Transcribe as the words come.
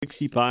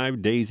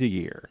365 days a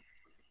year.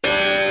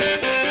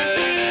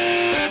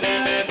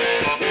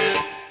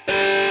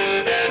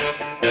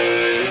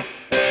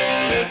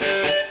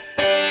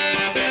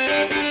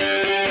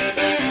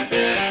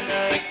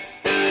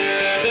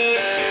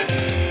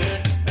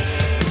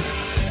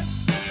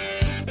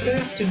 Good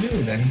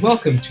afternoon, and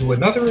welcome to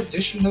another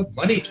edition of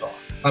Money Talk.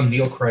 I'm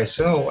Neil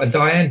Kreisel, and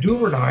Diane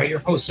Dewar and I are your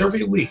hosts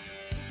every week,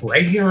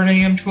 right here on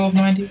AM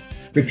 1290,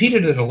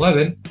 repeated at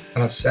 11,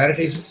 and on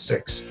Saturdays at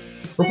 6.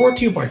 We're brought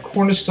to you by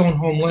Cornerstone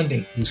Home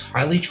Lending, whose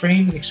highly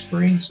trained and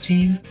experienced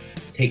team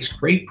takes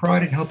great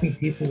pride in helping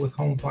people with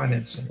home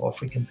financing,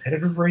 offering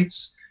competitive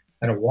rates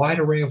and a wide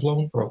array of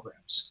loan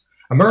programs.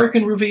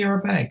 American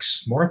Riviera Bank,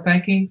 smart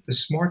banking, the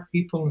smart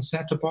people in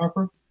Santa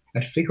Barbara,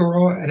 at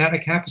Figueroa and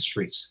Anacapa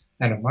Streets,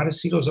 and at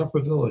Montecito's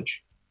Upper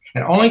Village.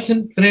 And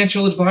Arlington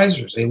Financial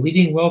Advisors, a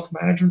leading wealth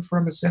management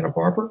firm in Santa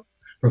Barbara,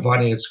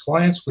 providing its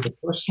clients with the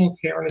personal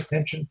care and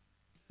attention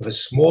of a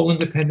small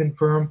independent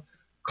firm,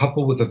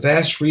 coupled with the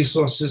vast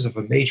resources of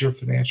a major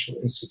financial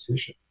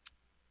institution.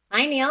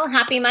 Hi, Neil.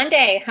 Happy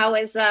Monday.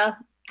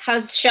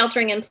 How's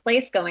sheltering in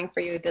place going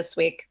for you this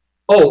week?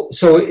 Oh,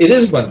 so it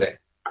is Monday.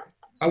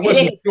 I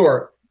wasn't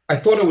sure. I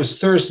thought it was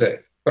Thursday,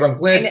 but I'm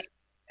glad.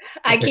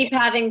 I keep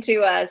having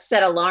to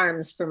set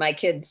alarms for my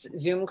kids'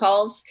 Zoom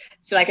calls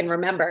so I can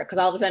remember, because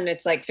all of a sudden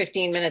it's like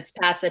 15 minutes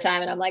past the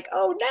time and I'm like,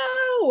 oh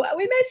no,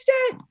 we missed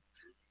it.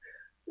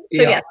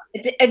 So yeah,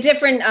 a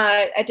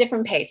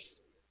different pace.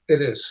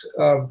 It is.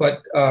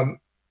 But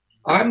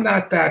I'm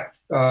not that,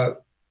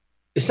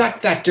 it's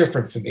not that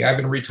different for me. I've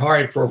been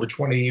retired for over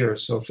 20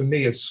 years. So for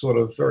me, it's sort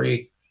of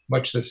very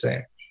much the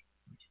same.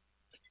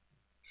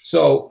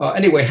 So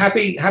anyway,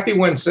 happy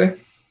Wednesday.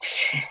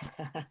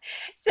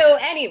 So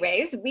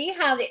anyways, we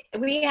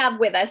have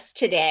with us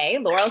today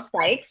Laurel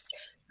Sykes,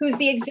 who's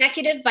the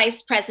Executive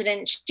Vice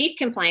President, Chief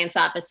Compliance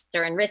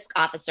Officer, and Risk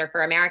Officer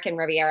for American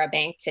Riviera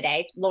Bank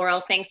today.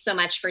 Laurel, thanks so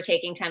much for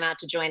taking time out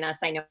to join us.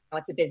 I know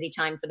it's a busy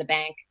time for the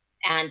bank,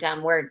 and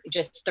we're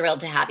just thrilled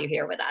to have you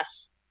here with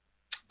us.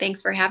 Thanks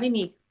for having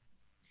me.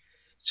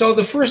 So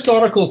the first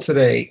article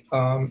today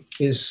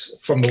is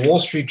from the Wall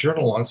Street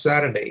Journal on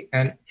Saturday,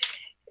 and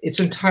it's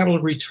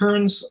entitled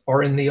 "Returns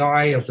Are in the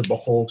Eye of the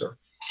Beholder."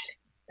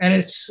 And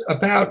it's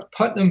about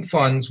Putnam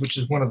Funds, which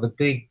is one of the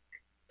big,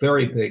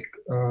 very big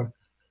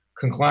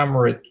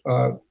conglomerate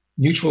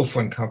mutual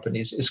fund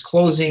companies, is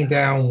closing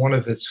down one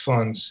of its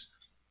funds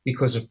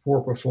because of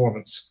poor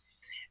performance.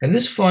 And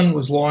this fund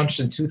was launched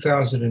in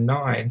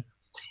 2009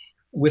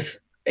 with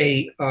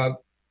a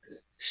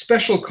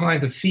special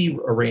kind of fee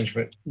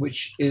arrangement,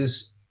 which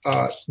is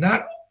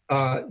not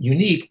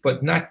unique,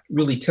 but not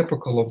really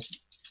typical of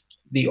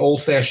the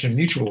old-fashioned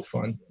mutual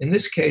fund. In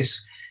this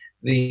case,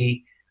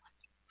 the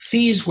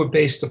fees were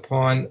based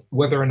upon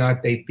whether or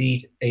not they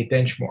beat a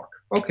benchmark.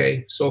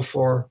 Okay, so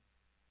far,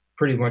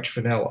 pretty much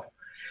vanilla.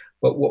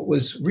 But what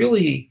was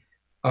really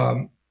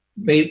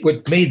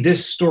what made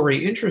this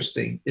story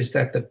interesting is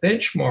that the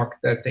benchmark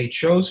that they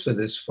chose for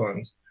this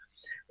fund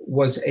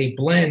was a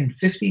blend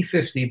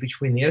 50-50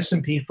 between the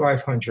S&P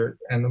 500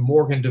 and the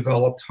Morgan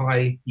Developed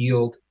High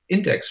Yield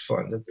Index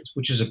Fund,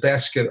 which is a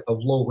basket of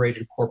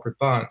low-rated corporate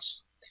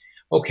bonds.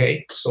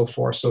 Okay, so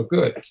far so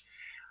good.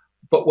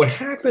 But what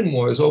happened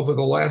was over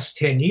the last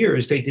 10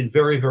 years, they did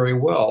very, very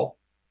well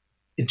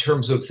in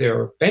terms of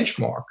their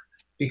benchmark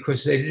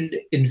because they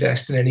didn't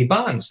invest in any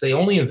bonds. They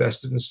only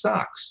invested in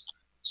stocks.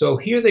 So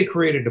here they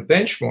created a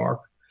benchmark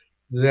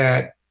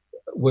that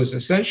was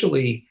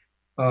essentially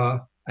a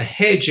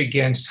hedge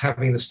against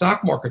having the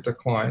stock market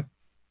decline,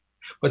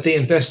 but they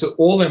invested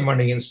all their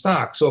money in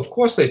stocks. So of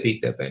course they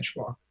beat their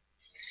benchmark.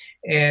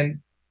 And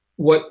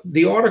what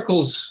the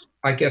article's,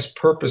 I guess,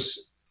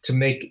 purpose to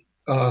make,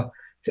 the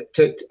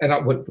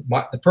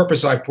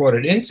purpose I brought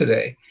it in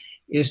today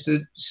is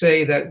to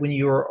say that when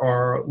you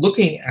are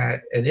looking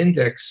at an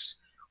index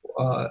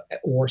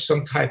or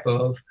some type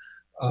of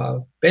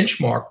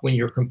benchmark, when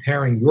you're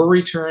comparing your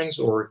returns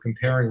or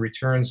comparing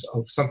returns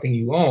of something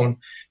you own,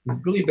 you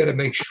really better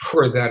make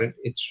sure that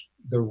it's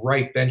the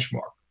right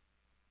benchmark.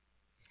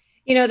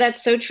 You know,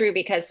 that's so true,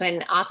 because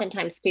when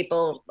oftentimes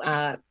people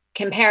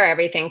compare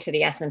everything to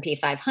the S&P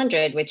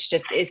 500, which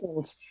just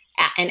isn't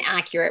an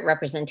accurate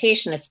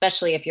representation,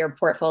 especially if your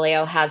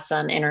portfolio has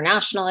some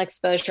international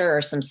exposure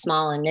or some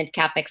small and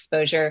mid-cap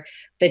exposure,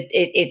 that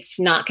it's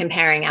not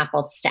comparing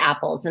apples to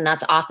apples. And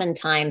that's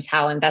oftentimes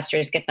how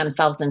investors get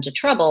themselves into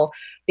trouble,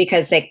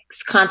 because they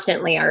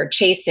constantly are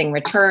chasing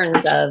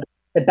returns of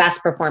the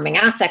best performing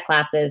asset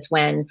classes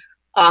when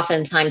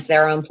oftentimes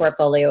their own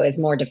portfolio is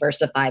more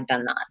diversified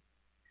than that.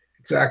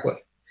 Exactly.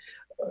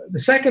 The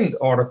second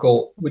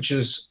article, which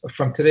is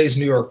from today's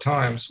New York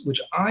Times, which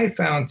I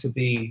found to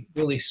be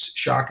really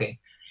shocking,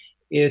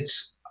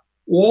 it's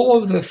all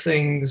of the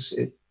things,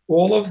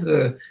 all of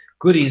the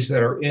goodies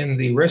that are in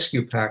the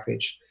rescue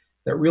package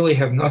that really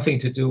have nothing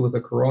to do with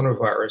the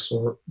coronavirus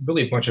or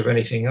really much of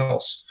anything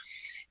else,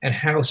 and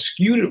how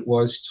skewed it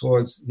was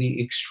towards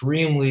the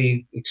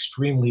extremely,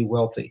 extremely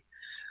wealthy.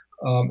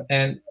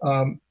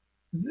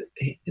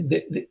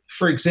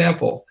 For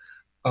example,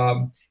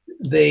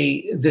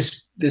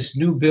 this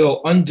new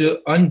bill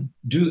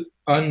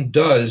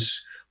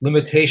undoes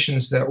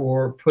limitations that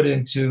were put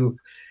into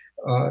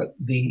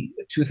the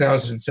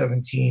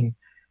 2017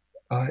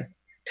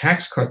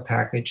 tax cut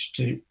package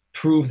to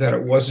prove that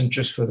it wasn't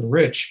just for the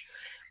rich.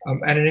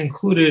 And it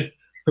included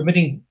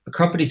permitting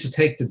companies to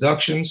take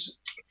deductions,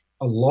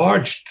 a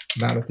large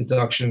amount of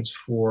deductions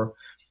for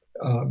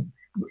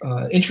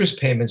interest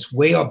payments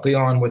way up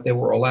beyond what they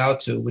were allowed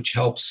to, which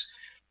helps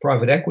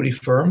private equity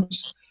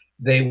firms.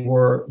 They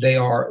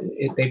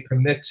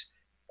permit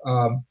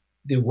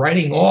the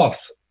writing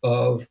off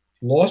of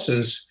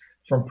losses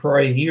from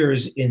prior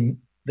years in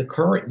the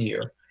current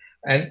year.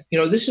 And,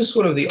 this is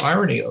sort of the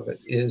irony of it,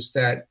 is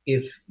that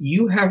if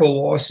you have a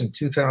loss in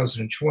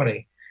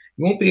 2020,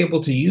 you won't be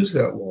able to use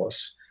that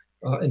loss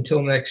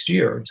until next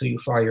year, until you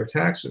file your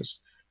taxes.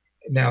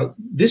 Now,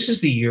 this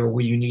is the year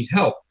where you need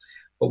help.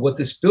 But what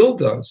this bill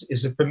does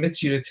is it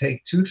permits you to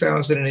take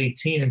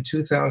 2018 and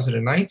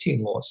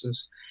 2019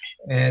 losses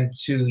and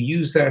to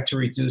use that to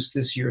reduce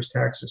this year's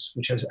taxes,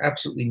 which has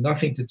absolutely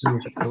nothing to do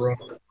with the corona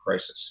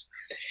crisis.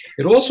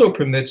 It also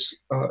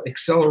permits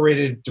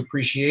accelerated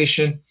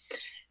depreciation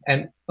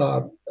and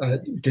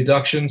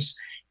deductions.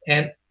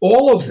 And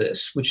all of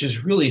this, which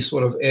is really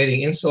sort of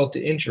adding insult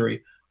to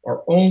injury,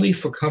 are only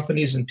for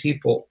companies and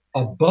people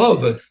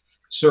above a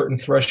certain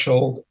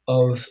threshold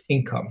of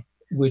income,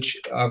 which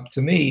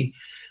to me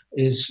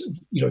is,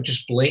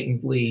 just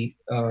blatantly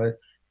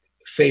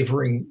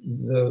favoring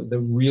the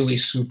really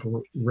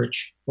super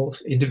rich, both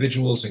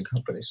individuals and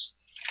companies.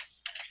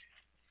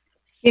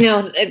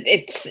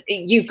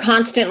 You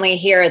constantly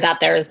hear that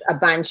there's a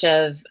bunch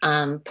of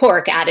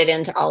pork added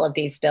into all of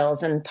these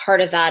bills. And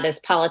part of that is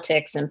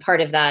politics. And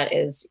part of that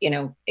is,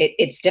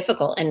 it's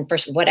difficult. And for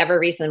whatever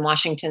reason,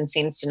 Washington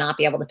seems to not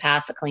be able to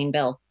pass a clean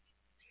bill.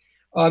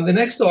 The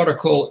next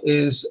article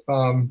is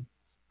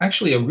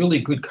actually a really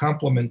good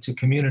compliment to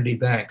community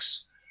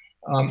banks.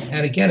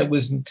 And again, it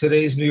was in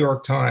today's New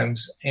York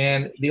Times.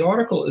 And the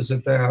article is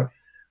about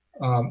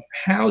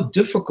how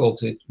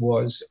difficult it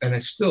was, and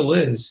it still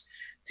is,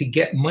 to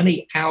get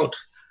money out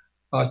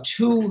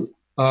to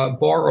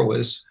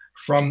borrowers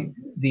from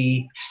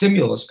the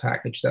stimulus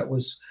package that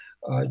was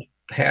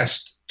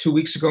passed 2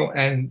 weeks ago,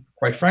 and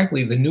quite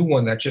frankly, the new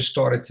one that just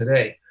started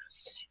today.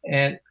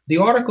 And the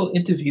article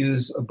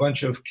interviews a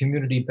bunch of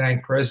community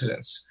bank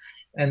presidents,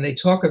 and they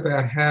talk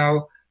about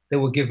how they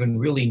were given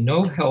really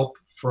no help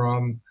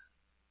from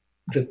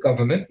the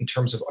government in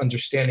terms of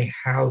understanding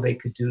how they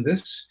could do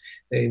this.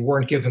 They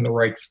weren't given the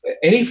right,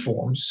 any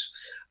forms.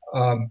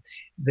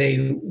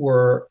 They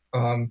were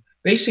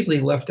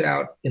basically left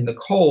out in the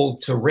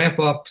cold to ramp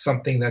up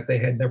something that they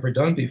had never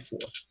done before.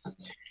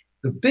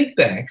 The big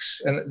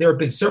banks, and there have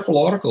been several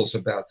articles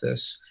about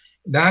this,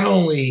 not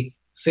only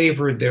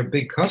favored their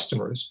big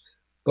customers,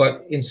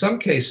 but in some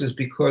cases,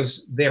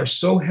 because they're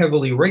so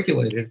heavily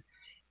regulated,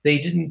 they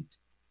didn't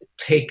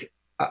take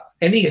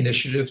any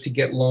initiative to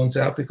get loans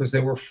out because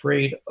they were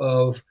afraid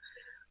of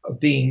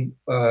getting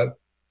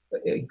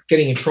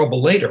in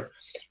trouble later.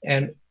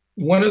 And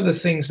one of the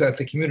things that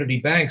the community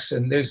banks,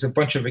 and there's a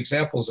bunch of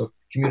examples of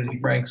community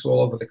banks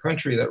all over the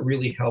country that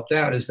really helped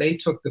out, is they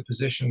took the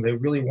position they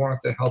really wanted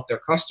to help their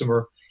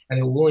customer, and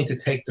they were willing to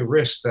take the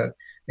risk that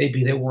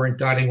maybe they weren't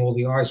dotting all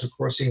the I's or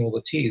crossing all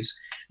the T's.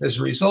 As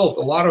a result,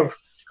 a lot of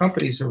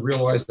companies have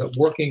realized that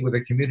working with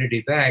a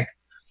community bank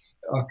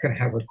can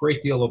have a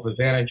great deal of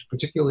advantage,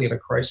 particularly in a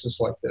crisis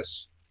like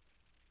this.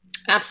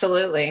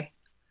 Absolutely.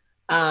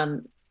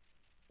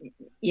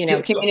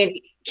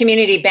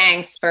 Community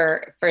banks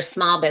for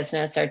small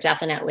business are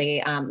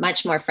definitely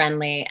much more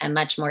friendly and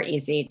much more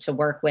easy to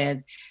work with.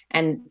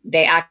 And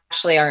they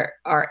actually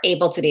are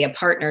able to be a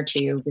partner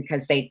to you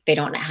because they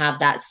don't have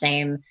that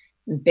same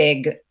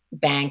big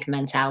bank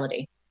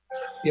mentality.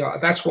 Yeah,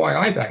 that's why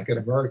I bank at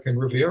American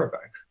Riviera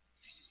Bank.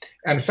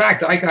 And in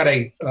fact, I got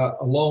a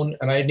loan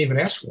and I didn't even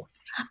ask for one.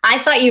 I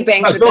thought you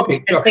banked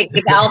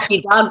with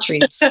Alfie dog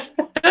treats.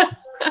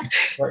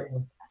 Right.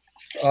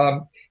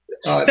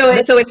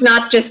 So it's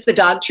not just the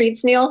dog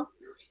treats, Neil?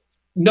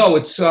 No,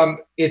 it's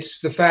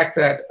the fact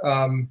that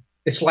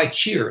it's like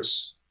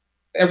Cheers.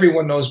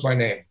 Everyone knows my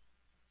name.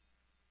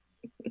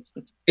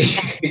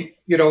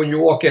 When you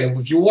walk in,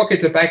 if you walk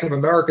into Bank of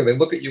America, they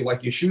look at you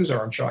like your shoes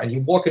aren't shine.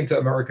 You walk into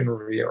American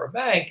Riviera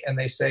Bank and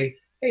they say,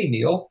 "Hey,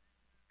 Neil,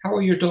 how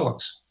are your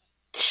dogs?"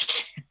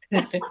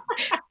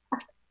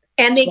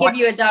 And they give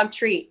you a dog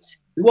treat.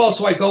 Well,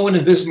 so I go in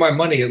and visit my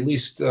money at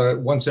least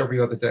once every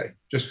other day,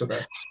 just for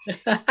that.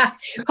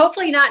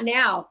 Hopefully not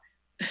now.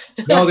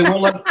 No, they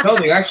won't let. No,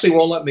 they actually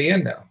won't let me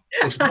in now.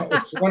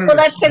 Well,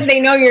 that's because they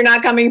know you're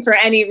not coming for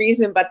any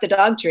reason but the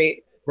dog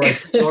treat.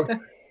 Right,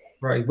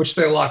 right. Which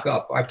they lock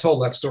up. I've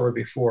told that story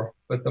before.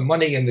 But the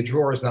money in the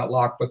drawer is not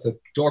locked, but the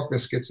dog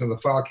biscuits in the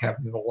file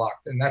cabinet are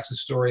locked, and that's a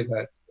story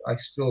that I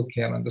still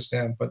can't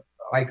understand. But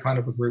I kind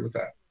of agree with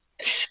that.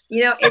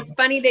 It's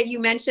funny that you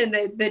mentioned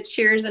the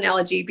Cheers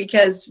analogy,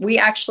 because we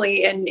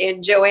actually,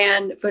 in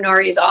Joanne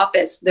Funari's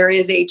office, there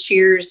is a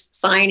Cheers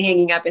sign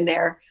hanging up in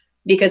there,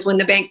 because when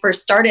the bank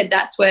first started,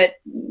 that's what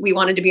we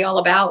wanted to be all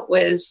about,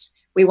 was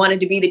we wanted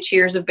to be the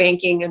Cheers of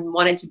banking and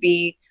wanted to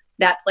be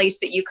that place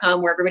that you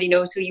come where everybody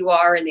knows who you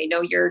are and they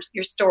know your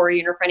story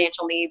and your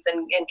financial needs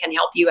and can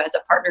help you as a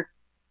partner.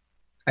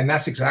 And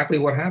that's exactly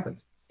what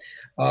happened.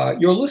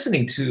 You're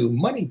listening to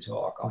Money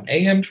Talk on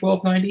AM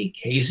 1290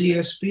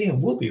 KZSB,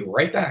 and we'll be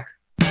right back.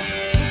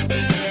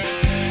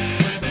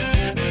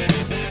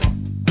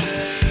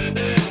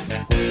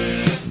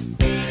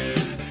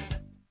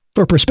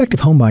 For prospective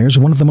homebuyers,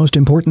 one of the most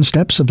important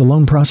steps of the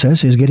loan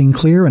process is getting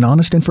clear and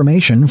honest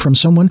information from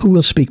someone who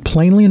will speak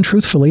plainly and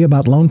truthfully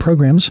about loan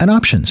programs and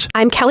options.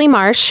 I'm Kelly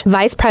Marsh,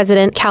 Vice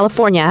President,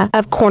 California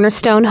of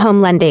Cornerstone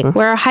Home Lending,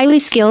 where our highly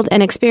skilled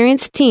and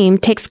experienced team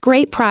takes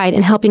great pride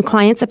in helping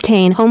clients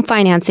obtain home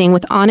financing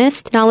with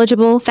honest,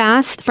 knowledgeable,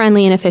 fast,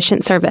 friendly, and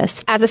efficient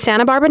service. As a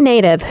Santa Barbara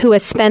native who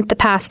has spent the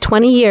past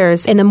 20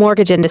 years in the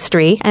mortgage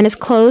industry and has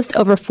closed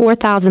over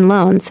 4,000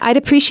 loans, I'd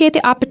appreciate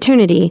the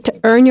opportunity to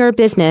earn your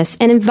business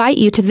and invite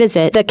you to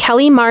visit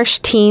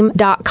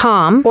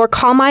thekellymarshteam.com or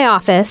call my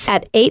office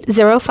at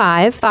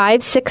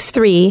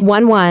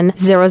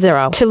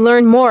 805-563-1100 to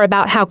learn more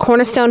about how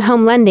Cornerstone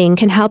Home Lending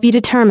can help you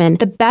determine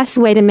the best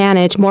way to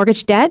manage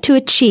mortgage debt to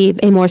achieve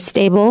a more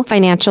stable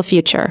financial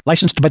future.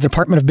 Licensed by the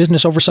Department of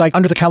Business Oversight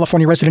under the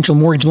California Residential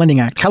Mortgage Lending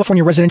Act.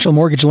 California Residential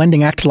Mortgage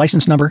Lending Act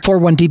license number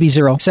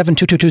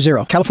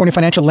 41DB0-72220. California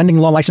Financial Lending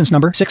Law license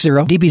number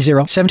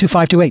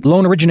 60DB0-72528.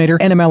 Loan originator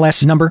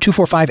NMLS number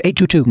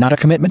 245822. Not a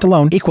commitment to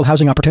loan. Equal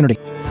housing opportunity.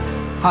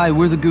 Hi,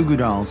 we're the Goo Goo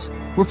Dolls.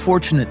 We're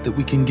fortunate that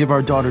we can give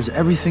our daughters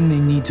everything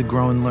they need to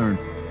grow and learn.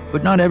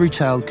 But not every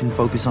child can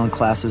focus on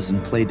classes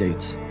and play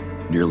dates.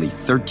 Nearly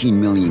 13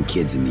 million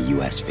kids in the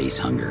U.S. face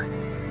hunger.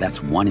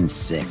 That's 1 in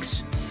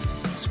 6.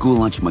 School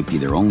lunch might be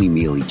their only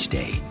meal each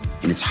day,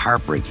 and it's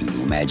heartbreaking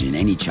to imagine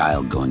any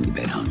child going to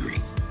bed hungry.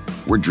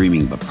 We're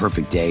dreaming of a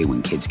perfect day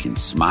when kids can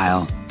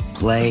smile,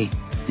 play,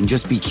 and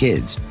just be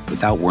kids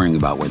without worrying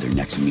about where their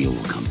next meal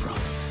will come from.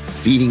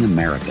 Feeding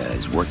America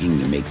is working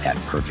to make that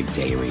perfect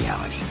day a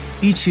reality.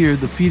 Each year,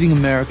 the Feeding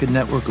America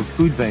network of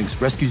food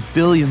banks rescues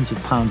billions of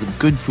pounds of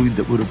good food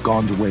that would have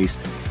gone to waste.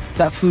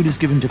 That food is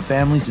given to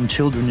families and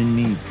children in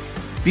need.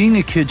 Being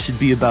a kid should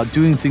be about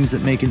doing things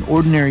that make an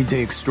ordinary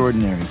day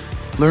extraordinary.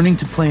 Learning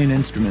to play an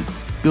instrument,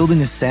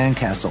 building a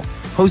sandcastle,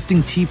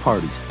 hosting tea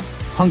parties.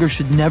 Hunger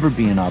should never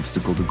be an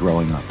obstacle to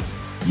growing up.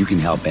 You can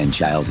help end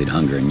childhood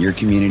hunger in your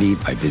community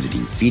by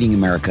visiting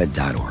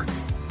feedingamerica.org.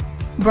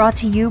 Brought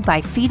to you by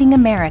Feeding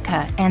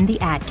America and the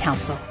Ad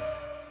Council.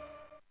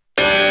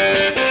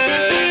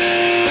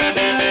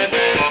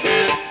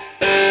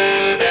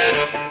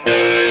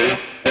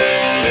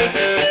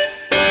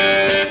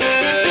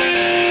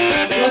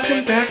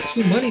 Welcome back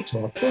to Money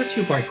Talk, brought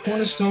to you by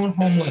Cornerstone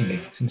Home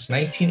Lending. Since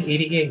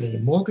 1988, a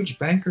mortgage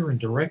banker and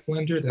direct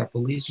lender that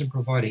believes in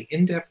providing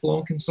in-depth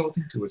loan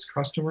consulting to its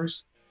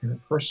customers in a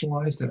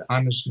personalized and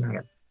honest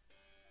manner.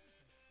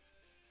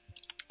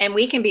 And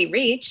we can be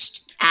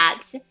reached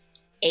at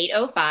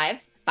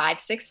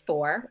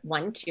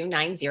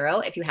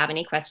 805-564-1290 if you have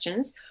any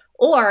questions.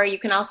 Or you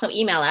can also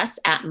email us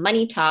at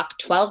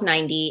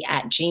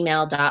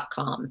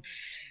moneytalk1290@gmail.com.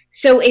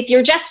 So if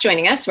you're just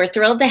joining us, we're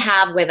thrilled to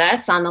have with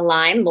us on the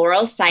line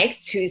Laurel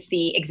Sykes, who's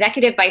the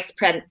Executive Vice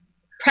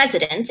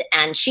President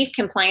and Chief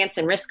Compliance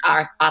and Risk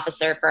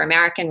Officer for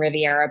American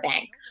Riviera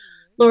Bank.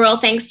 Laurel,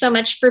 thanks so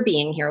much for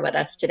being here with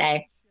us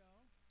today.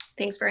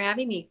 Thanks for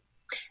having me.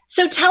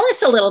 So tell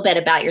us a little bit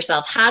about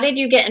yourself. How did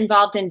you get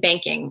involved in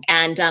banking?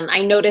 And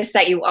I noticed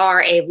that you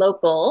are a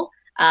local.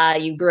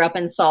 You grew up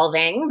in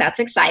Solvang. That's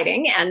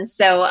exciting. And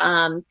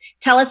so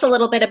tell us a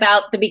little bit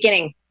about the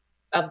beginning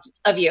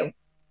of you.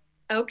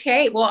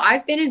 Okay. Well,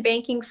 I've been in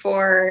banking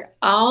for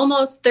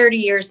almost 30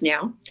 years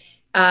now,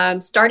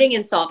 starting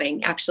in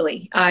Solvang,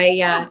 actually.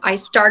 I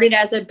started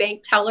as a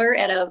bank teller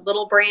at a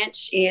little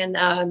branch in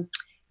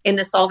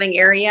the Solvang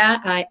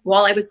area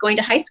while I was going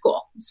to high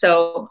school.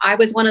 So I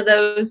was one of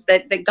those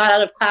that got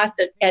out of class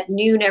at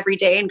noon every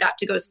day and got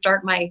to go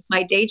start my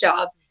day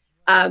job.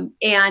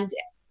 And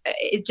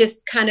it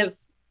just kind of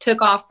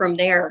took off from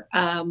there.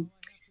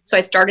 So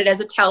I started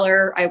as a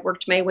teller. I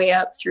worked my way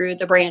up through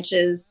the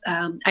branches.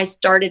 I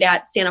started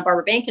at Santa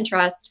Barbara Bank and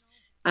Trust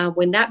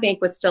when that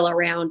bank was still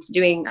around,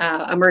 doing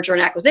a merger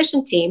and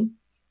acquisition team.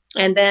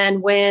 And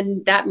then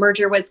when that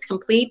merger was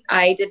complete,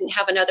 I didn't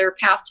have another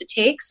path to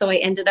take. So I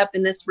ended up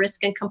in this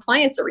risk and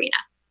compliance arena.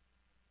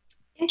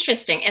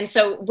 Interesting. And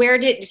so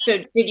did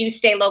you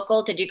stay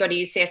local? Did you go to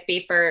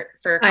UCSB for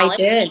college?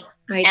 I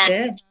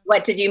did.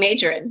 What did you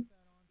major in?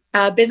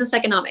 Business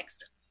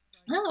economics.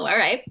 Oh, all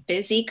right.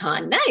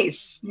 BusyCon.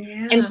 Nice.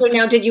 Yeah. And so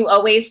now, did you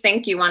always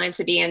think you wanted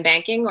to be in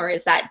banking, or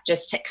is that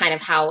just kind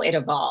of how it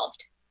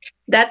evolved?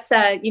 That's,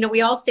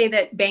 we all say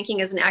that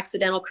banking is an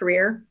accidental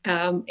career.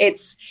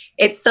 It's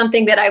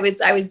something that I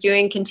was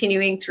doing,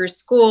 continuing through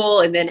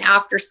school and then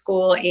after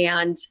school.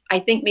 And I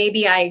think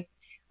maybe I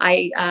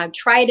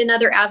tried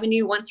another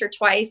avenue once or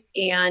twice.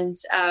 And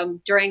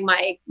during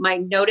my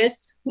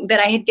notice that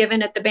I had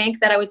given at the bank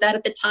that I was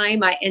at the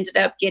time, I ended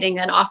up getting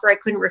an offer I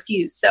couldn't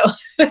refuse. So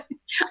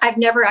I've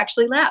never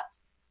actually left.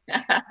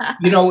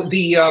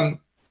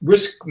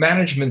 risk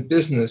management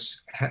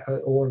business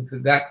or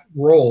that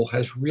role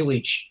has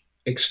really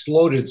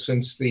exploded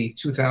since the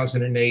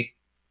 2008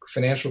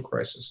 financial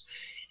crisis.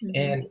 Mm-hmm.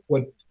 And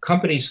what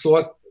companies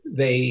thought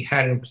they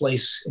had in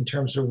place in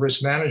terms of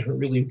risk management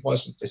really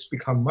wasn't. It's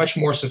become much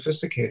more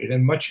sophisticated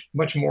and much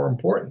more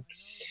important.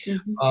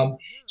 Mm-hmm. Are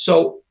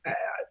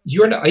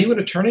you an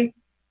attorney?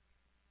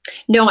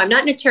 No, I'm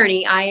not an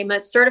attorney. I am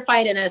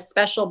certified in a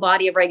special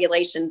body of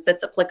regulations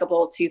that's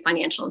applicable to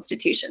financial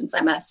institutions.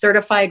 I'm a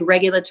certified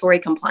regulatory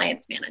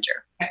compliance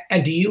manager.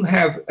 And do you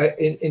have,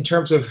 in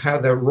terms of how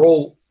the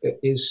role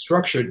is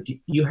structured, do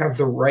you have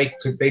the right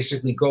to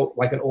basically go,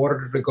 like an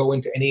auditor, to go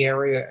into any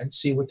area and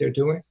see what they're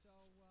doing?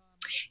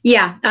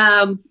 Yeah.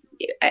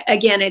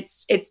 Again,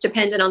 it's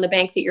dependent on the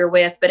bank that you're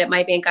with, but at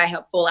my bank, I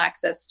have full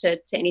access to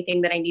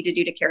anything that I need to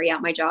do to carry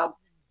out my job.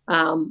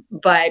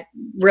 But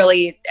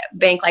really, a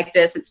bank like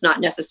this, it's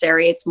not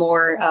necessary. It's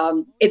more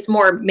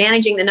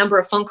managing the number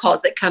of phone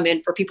calls that come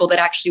in for people that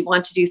actually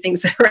want to do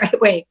things the right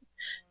way.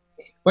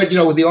 But,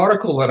 with the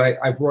article that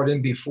I brought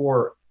in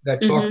before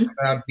that talked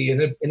about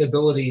the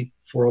inability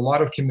for a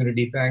lot of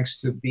community banks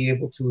to be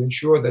able to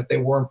ensure that they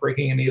weren't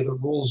breaking any of the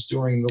rules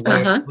during the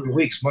last 3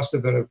 weeks must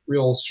have been a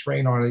real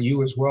strain on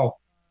you as well.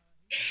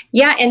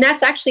 Yeah, and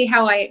that's actually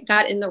how I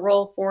got in the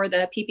role for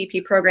the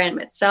PPP program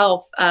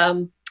itself.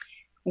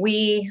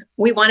 We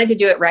wanted to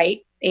do it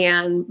right,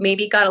 and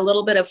maybe got a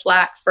little bit of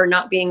flack for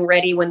not being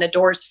ready when the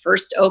doors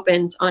first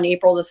opened on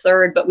April the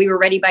 3rd, but we were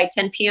ready by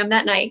 10 p.m.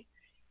 that night.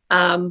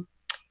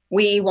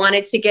 We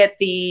wanted to get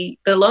the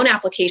loan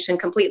application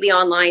completely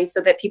online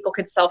so that people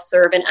could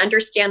self-serve and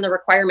understand the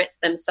requirements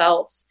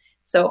themselves.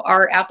 So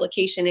our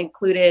application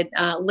included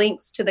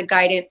links to the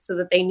guidance so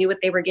that they knew what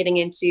they were getting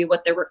into,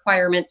 what their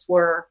requirements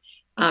were,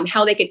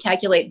 how they could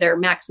calculate their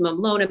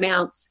maximum loan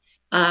amounts.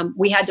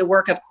 We had to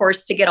work, of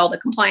course, to get all the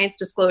compliance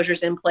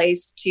disclosures in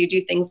place to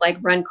do things like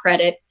run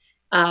credit.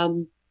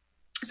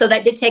 So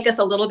that did take us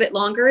a little bit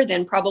longer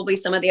than probably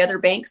some of the other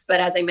banks. But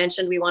as I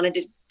mentioned, we wanted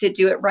to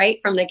do it right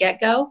from the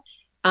get-go.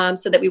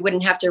 So that we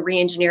wouldn't have to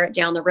re-engineer it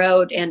down the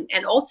road. And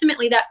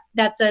ultimately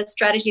that's a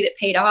strategy that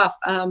paid off.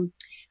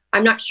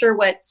 I'm not sure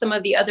what some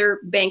of the other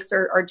banks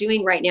are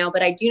doing right now,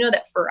 but I do know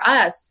that for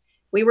us,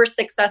 we were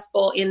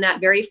successful in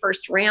that very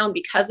first round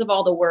because of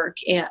all the work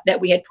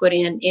that we had put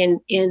in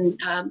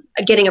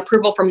getting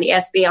approval from the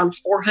SBA on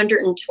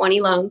 420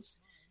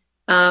 loans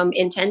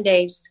in 10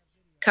 days,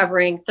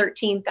 covering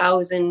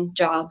 13,000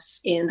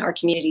 jobs in our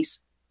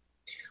communities.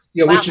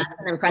 Yeah, wow,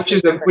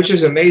 which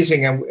is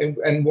amazing,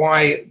 and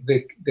why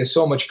there's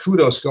so much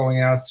kudos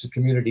going out to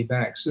community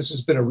banks. This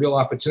has been a real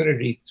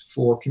opportunity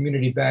for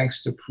community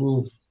banks to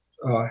prove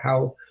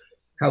how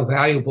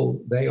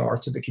valuable they are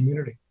to the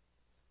community.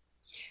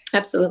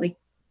 Absolutely,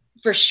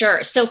 for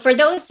sure. So, for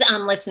those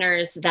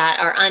listeners that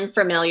are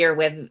unfamiliar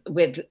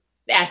with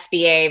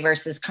SBA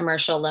versus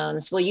commercial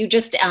loans, will you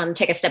just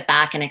take a step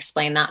back and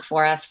explain that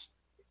for us?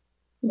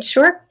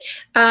 Sure.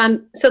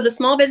 So the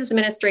Small Business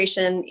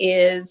Administration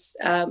is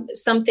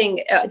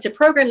it's a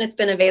program that's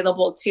been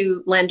available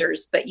to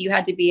lenders, but you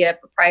had to be a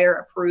prior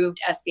approved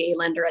SBA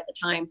lender at the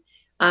time.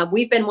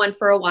 We've been one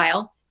for a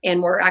while,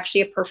 and we're actually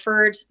a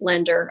preferred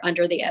lender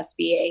under the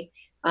SBA.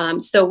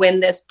 So when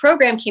this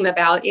program came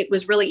about, it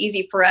was really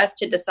easy for us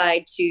to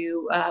decide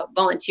to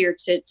volunteer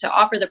to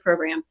offer the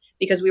program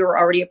because we were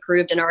already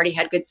approved and already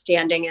had good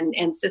standing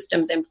and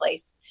systems in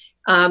place.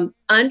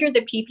 Under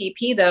the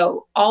PPP,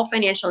 though, all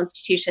financial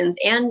institutions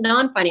and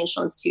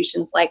non-financial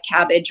institutions like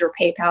Kabbage or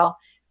PayPal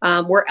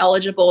were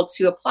eligible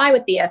to apply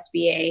with the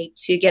SBA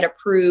to get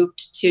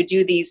approved to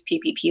do these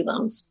PPP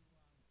loans.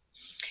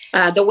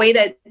 The way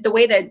that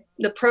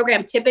the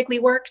program typically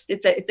works,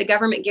 it's a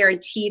government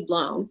guaranteed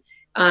loan.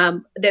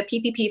 The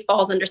PPP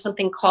falls under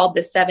something called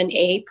the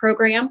 7A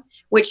program,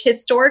 which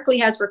historically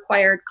has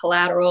required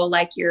collateral,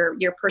 like your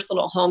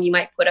personal home you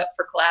might put up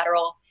for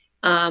collateral.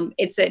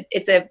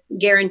 It's a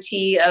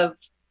guarantee of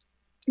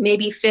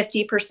maybe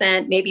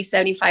 50%, maybe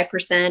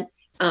 75%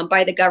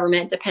 by the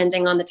government,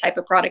 depending on the type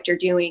of product you're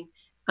doing.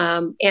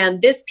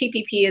 And this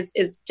PPP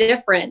is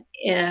different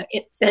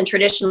than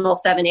traditional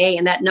 7A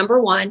in that,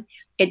 number one,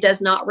 it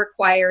does not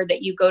require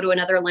that you go to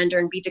another lender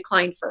and be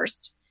declined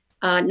first.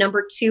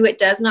 Number two, it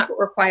does not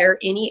require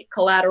any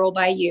collateral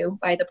by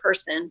the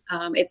person.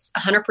 It's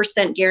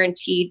 100%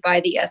 guaranteed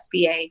by the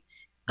SBA.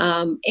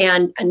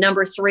 And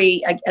number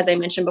three, as I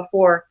mentioned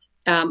before,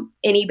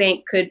 any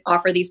bank could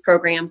offer these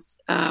programs,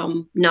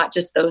 not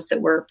just those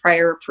that were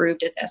prior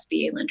approved as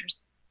SBA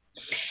lenders.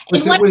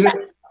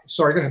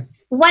 Sorry, go ahead.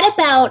 What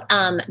about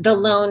the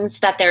loans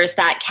that there's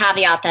that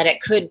caveat that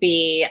it could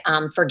be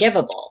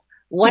forgivable?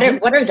 What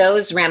are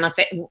those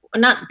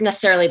not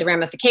necessarily the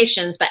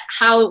ramifications, but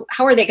how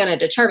are they going to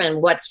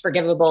determine what's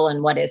forgivable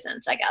and what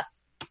isn't, I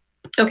guess?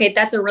 Okay,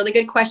 that's a really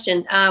good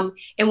question.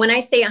 And when I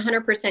say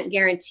 100%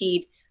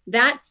 guaranteed,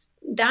 that's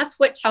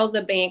what tells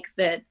a bank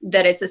that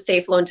it's a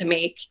safe loan to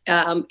make,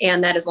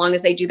 and that as long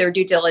as they do their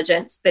due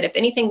diligence, that if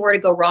anything were to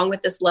go wrong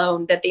with this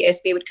loan, that the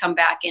SBA would come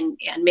back and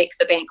make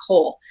the bank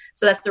whole.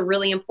 So that's a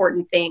really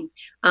important thing.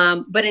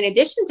 But in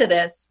addition to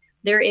this,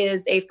 there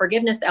is a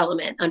forgiveness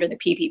element under the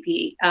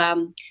PPP,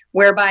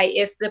 whereby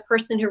if the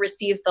person who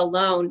receives the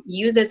loan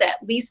uses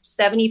at least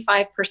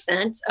 75%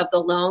 of the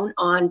loan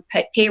on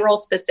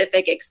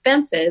payroll-specific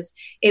expenses,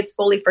 it's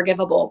fully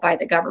forgivable by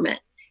the government.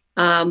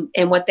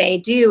 And what they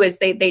do is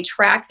they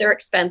track their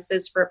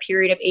expenses for a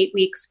period of 8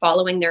 weeks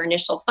following their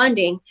initial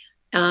funding.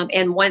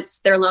 And once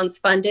their loan's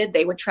funded,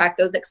 they would track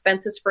those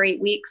expenses for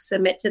 8 weeks,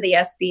 submit to the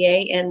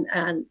SBA,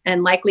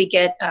 and likely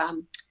get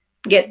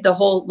the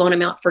whole loan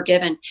amount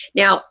forgiven.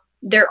 Now,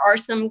 there are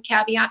some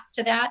caveats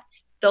to that.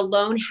 The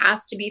loan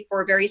has to be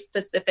for very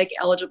specific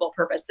eligible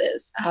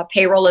purposes.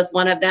 Payroll is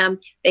one of them.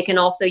 They can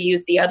also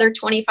use the other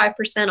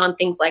 25% on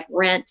things like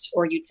rent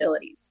or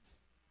utilities.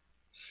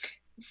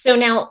 So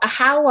now,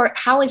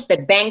 how is the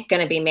bank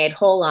going to be made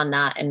whole on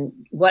that? And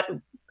what,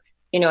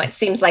 it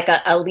seems like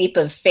a leap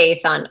of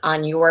faith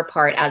on your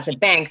part as a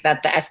bank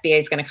that the SBA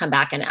is going to come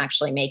back and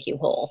actually make you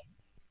whole.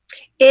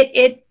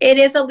 It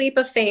is a leap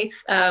of faith,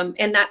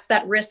 and that's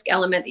that risk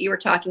element that you were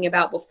talking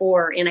about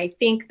before. And I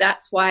think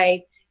that's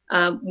why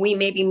we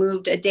maybe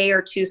moved a day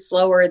or two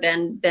slower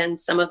than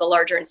some of the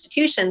larger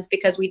institutions,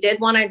 because we did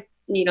want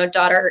to,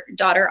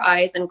 dot our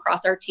I's and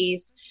cross our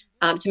T's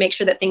to make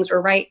sure that things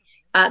were right.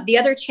 The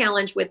other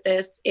challenge with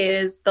this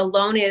is the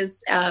loan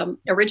is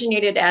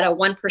originated at a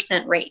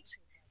 1% rate.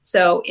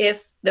 So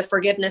if the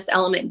forgiveness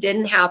element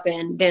didn't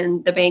happen,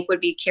 then the bank would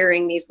be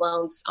carrying these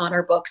loans on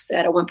our books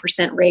at a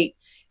 1% rate.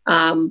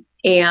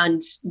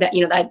 And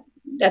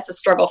that's a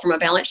struggle from a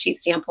balance sheet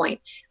standpoint.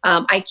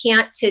 I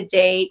can't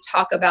today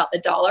talk about the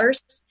dollars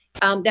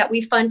that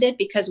we funded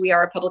because we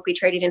are a publicly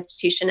traded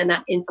institution and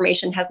that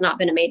information has not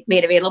been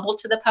made available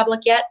to the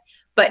public yet.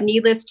 But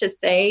needless to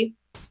say,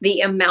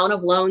 the amount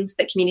of loans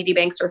that community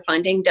banks are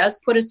funding does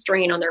put a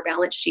strain on their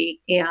balance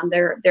sheet and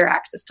their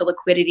access to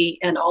liquidity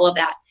and all of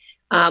that.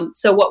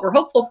 So what we're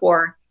hopeful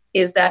for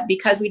is that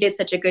because we did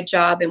such a good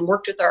job and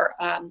worked with our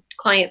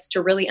clients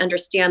to really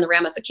understand the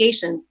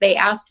ramifications, they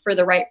asked for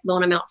the right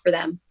loan amount for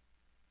them.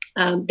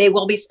 They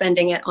will be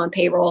spending it on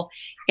payroll,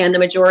 and the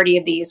majority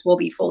of these will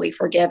be fully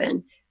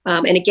forgiven.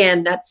 And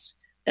again, that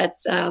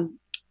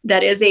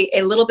is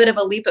a little bit of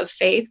a leap of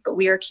faith, but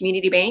we are a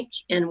community bank,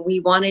 and we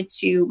wanted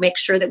to make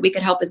sure that we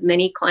could help as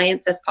many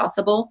clients as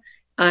possible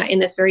in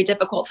this very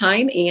difficult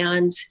time.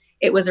 And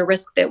it was a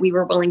risk that we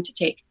were willing to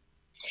take.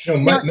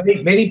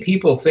 Many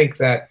people think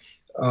that,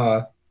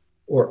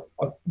 or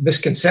a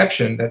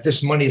misconception that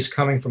this money is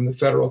coming from the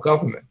federal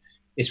government.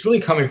 It's really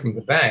coming from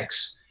the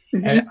banks.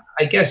 Mm-hmm. And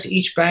I guess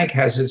each bank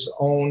has its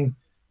own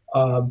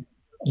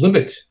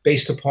limit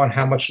based upon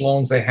how much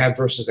loans they have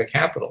versus their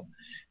capital.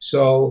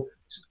 So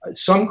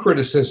some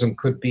criticism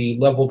could be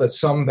leveled at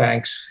some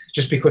banks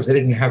just because they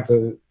didn't have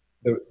the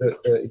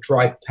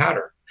dry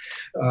powder.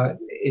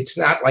 It's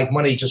not like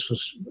money just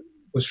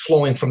was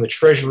flowing from the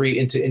Treasury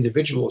into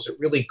individuals. It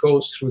really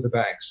goes through the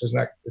banks. Is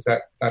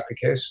that not the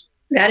case?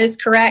 That is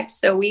correct.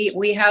 So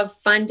we have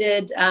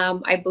funded,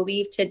 I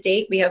believe to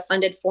date, we have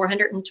funded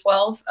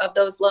 412 of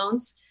those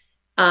loans.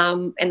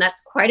 And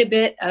that's quite a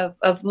bit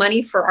of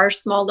money for our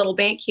small little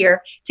bank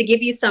here. To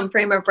give you some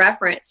frame of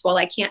reference, while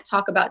I can't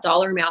talk about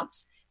dollar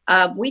amounts,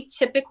 we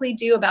typically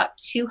do about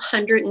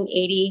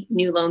 280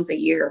 new loans a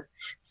year.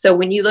 So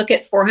when you look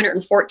at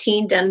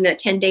 414 done in a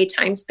 10-day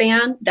time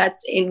span,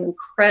 that's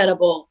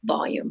incredible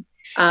volume.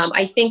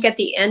 I think at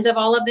the end of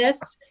all of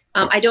this,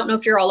 I don't know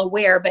if you're all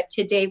aware, but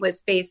today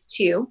was phase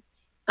 2.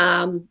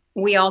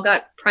 We all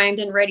got primed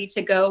and ready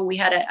to go. We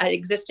had an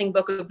existing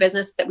book of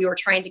business that we were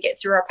trying to get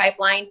through our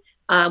pipeline.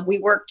 We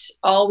worked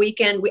all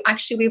weekend.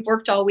 We've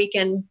worked all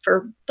weekend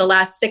for the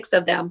last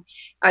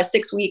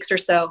 6 weeks or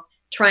so,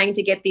 trying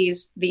to get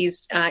these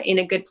in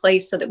a good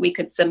place so that we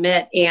could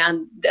submit.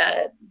 And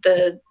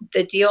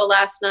the deal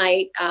last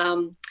night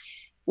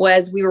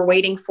was we were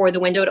waiting for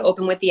the window to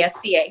open with the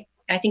SBA.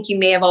 I think you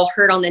may have all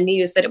heard on the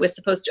news that it was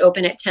supposed to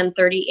open at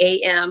 10:30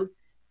 a.m.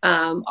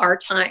 Our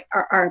time,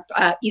 our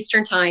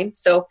Eastern time.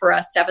 So for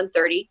us,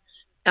 7:30.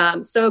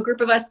 So a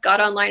group of us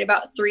got online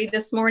about 3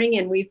 this morning,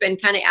 and we've been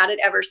kind of at it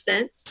ever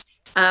since.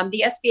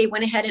 The SBA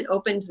went ahead and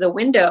opened the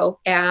window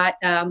at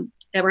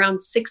around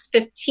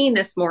 6:15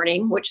 this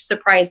morning, which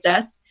surprised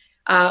us.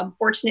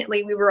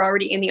 Fortunately, we were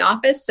already in the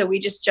office, so we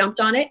just jumped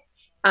on it.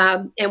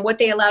 And what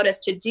they allowed us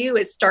to do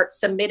is start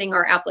submitting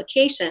our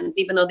applications,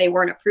 even though they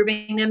weren't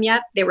approving them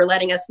yet. They were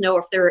letting us know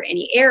if there were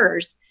any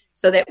errors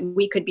so that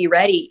we could be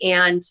ready.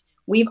 And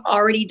we've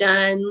already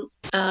done,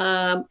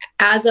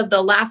 as of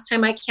the last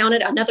time I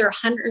counted, another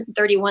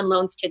 131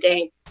 loans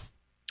today.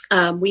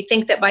 We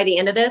think that by the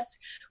end of this,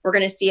 we're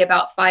going to see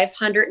about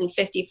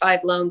 555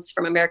 loans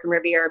from American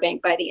Riviera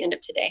Bank by the end of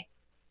today.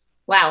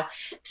 Wow.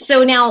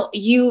 So now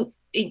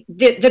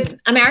the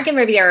American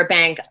Riviera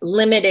Bank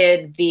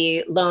limited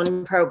the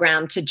loan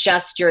program to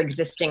just your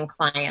existing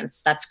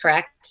clients. That's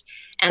correct.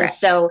 And correct.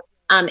 So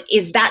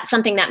is that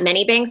something that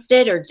many banks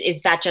did, or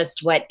is that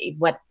just what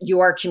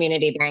your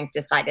community bank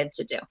decided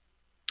to do?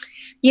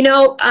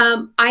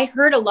 I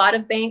heard a lot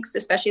of banks,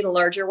 especially the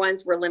larger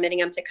ones, were limiting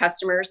them to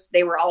customers.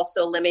 They were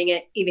also limiting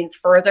it even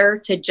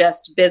further to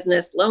just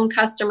business loan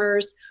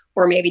customers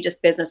or maybe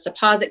just business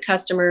deposit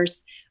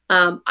customers.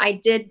 I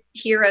did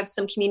hear of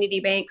some community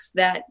banks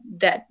that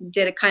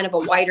did a kind of a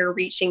wider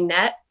reaching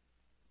net.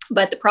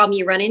 But the problem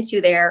you run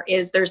into there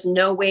is there's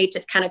no way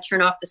to kind of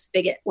turn off the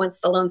spigot once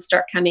the loans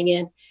start coming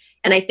in.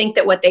 And I think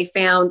that what they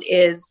found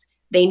is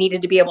they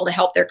needed to be able to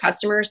help their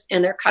customers,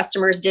 and their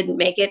customers didn't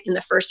make it in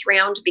the first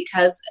round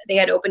because they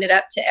had opened it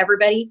up to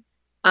everybody.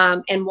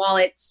 And while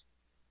it's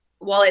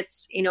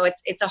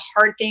it's a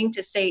hard thing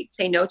to say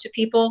no to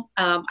people,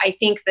 I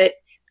think that,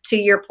 to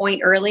your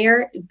point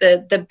earlier,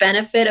 the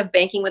benefit of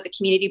banking with a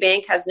community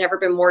bank has never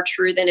been more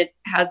true than it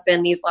has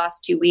been these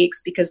last 2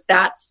 weeks, because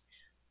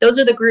those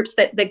are the groups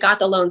that got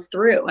the loans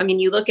through. I mean,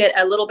 you look at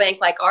a little bank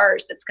like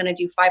ours that's going to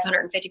do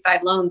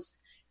 555 loans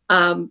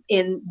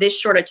in this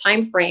short a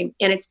time frame,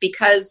 and it's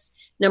because,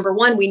 number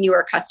one, we knew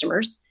our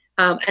customers,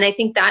 and I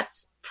think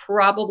that's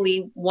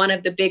probably one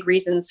of the big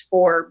reasons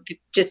for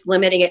just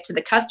limiting it to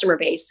the customer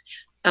base.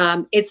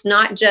 It's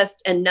not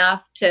just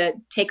enough to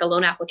take a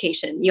loan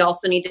application. You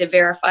also need to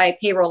verify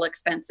payroll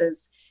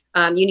expenses.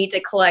 You need to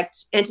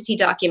collect entity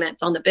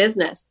documents on the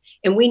business.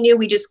 And we knew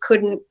we just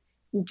couldn't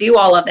do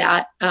all of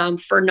that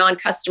for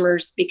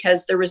non-customers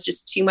because there was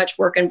just too much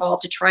work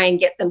involved to try and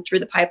get them through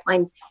the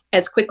pipeline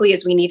as quickly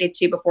as we needed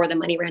to before the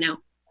money ran out.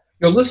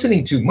 You're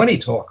listening to Money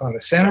Talk on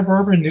the Santa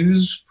Barbara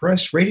News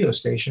Press radio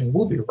station.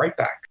 We'll be right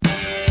back.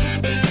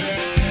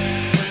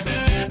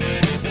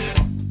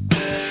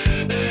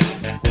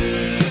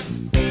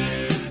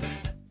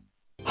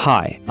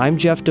 Hi, I'm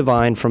Jeff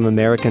Devine from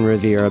American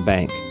Riviera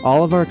Bank.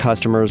 All of our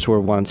customers were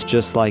once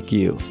just like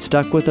you,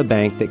 stuck with a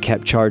bank that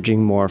kept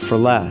charging more for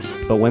less.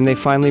 But when they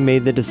finally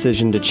made the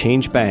decision to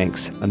change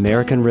banks,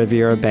 American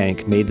Riviera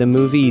Bank made the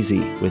move easy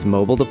with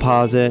mobile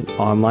deposit,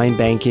 online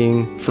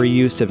banking, free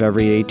use of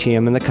every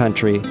ATM in the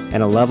country,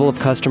 and a level of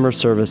customer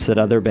service that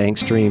other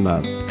banks dream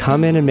of.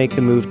 Come in and make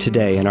the move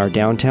today in our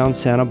downtown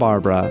Santa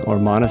Barbara or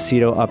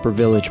Montecito Upper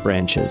Village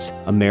branches.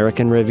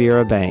 American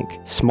Riviera Bank,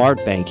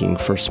 smart banking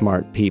for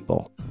smart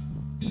people.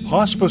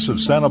 Hospice of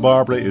Santa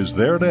Barbara is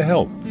there to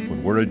help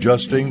when we're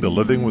adjusting to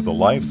living with a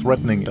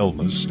life-threatening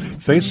illness,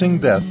 facing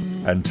death,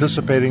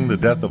 anticipating the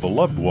death of a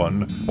loved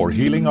one, or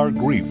healing our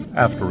grief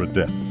after a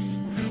death.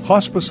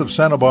 Hospice of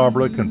Santa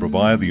Barbara can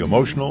provide the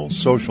emotional,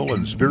 social,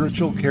 and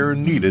spiritual care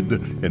needed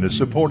in a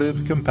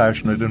supportive,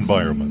 compassionate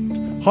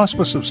environment.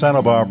 Hospice of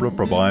Santa Barbara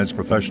provides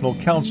professional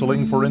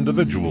counseling for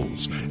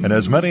individuals and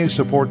has many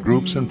support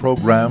groups and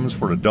programs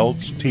for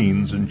adults,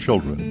 teens, and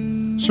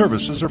children.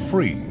 Services are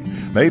free,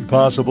 made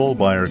possible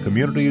by our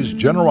community's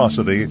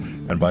generosity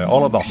and by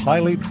all of the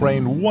highly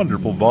trained,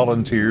 wonderful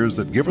volunteers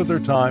that give of their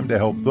time to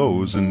help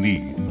those in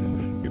need.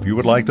 If you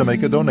would like to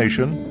make a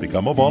donation,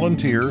 become a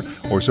volunteer,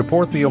 or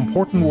support the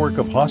important work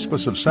of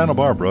Hospice of Santa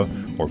Barbara,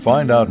 or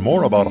find out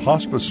more about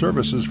hospice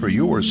services for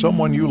you or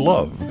someone you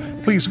love,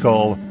 please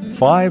call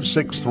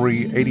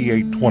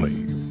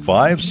 563-8820,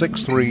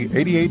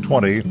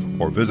 563-8820,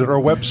 or visit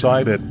our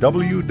website at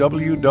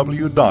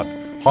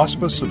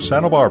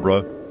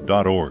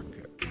www.hospiceofsantabarbara.org.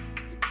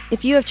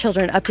 If you have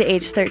children up to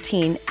age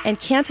 13 and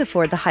can't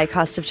afford the high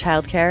cost of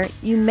childcare,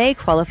 you may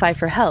qualify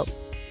for help.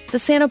 The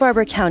Santa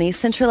Barbara County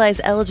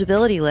Centralized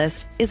Eligibility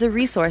List is a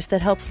resource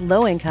that helps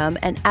low-income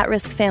and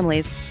at-risk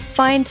families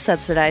find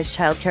subsidized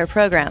childcare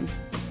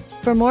programs.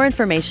 For more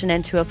information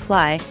and to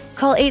apply,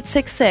 call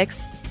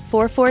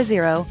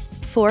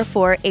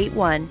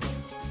 866-440-4481.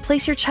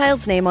 Place your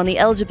child's name on the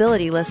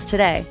eligibility list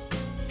today.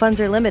 Funds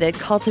are limited.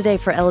 Call today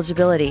for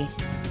eligibility.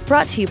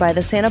 Brought to you by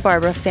the Santa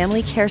Barbara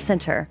Family Care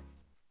Center.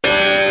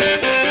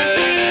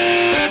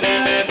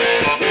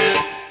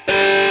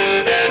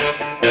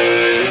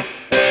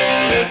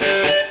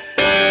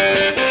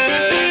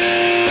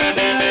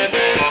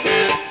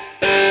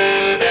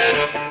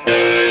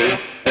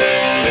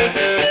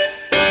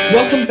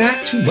 Welcome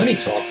back to Money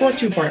Talk, brought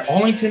to you by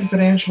Arlington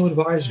Financial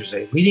Advisors,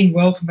 a leading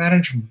wealth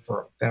management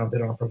firm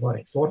founded on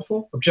providing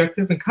thoughtful,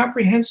 objective, and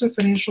comprehensive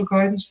financial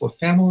guidance for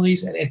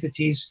families and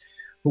entities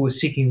who are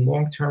seeking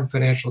long-term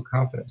financial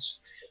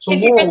confidence. So,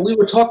 Laurel, we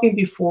were talking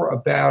before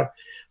about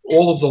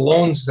all of the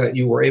loans that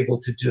you were able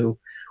to do.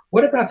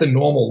 What about the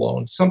normal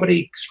loan?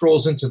 Somebody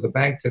strolls into the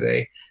bank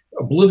today,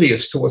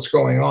 oblivious to what's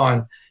going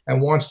on,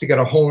 and wants to get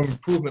a home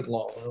improvement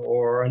loan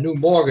or a new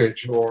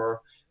mortgage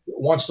or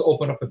wants to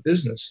open up a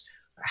business.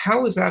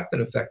 How has that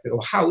been affected, or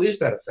how is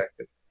that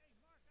affected?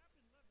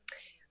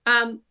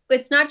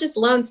 It's not just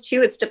loans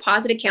too, it's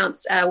deposit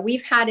accounts.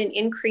 We've had an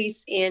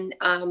increase in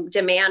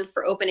demand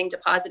for opening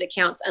deposit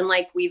accounts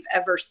unlike we've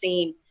ever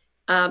seen.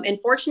 And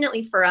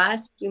fortunately for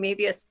us, we may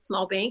be a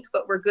small bank,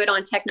 but we're good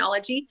on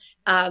technology.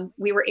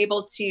 We were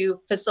able to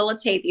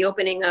facilitate the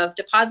opening of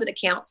deposit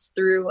accounts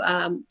through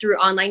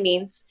online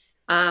means.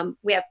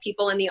 We have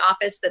people in the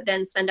office that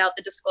then send out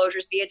the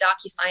disclosures via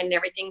DocuSign and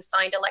everything's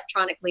signed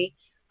electronically.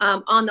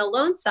 On the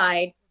loan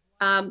side,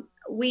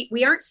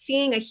 we aren't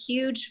seeing a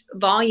huge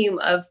volume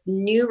of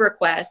new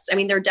requests. I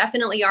mean, there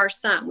definitely are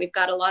some. We've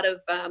got a lot of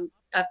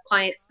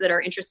clients that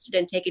are interested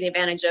in taking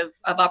advantage of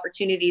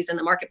opportunities in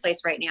the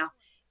marketplace right now.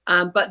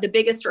 But the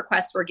biggest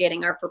requests we're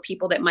getting are for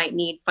people that might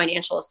need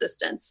financial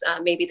assistance.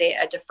 Maybe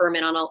a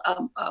deferment on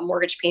a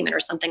mortgage payment or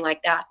something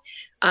like that.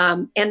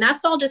 And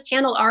that's all just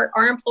handled.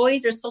 Our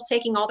employees are still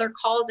taking all their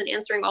calls and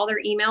answering all their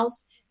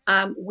emails.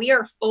 We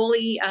are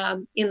fully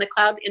in the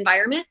cloud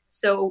environment.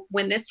 So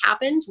when this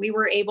happened, we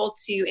were able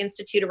to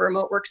institute a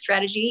remote work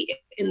strategy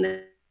in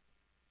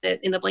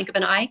the blink of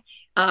an eye.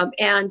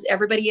 And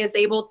everybody is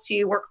able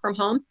to work from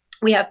home.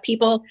 We have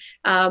people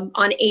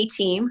on A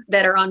team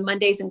that are on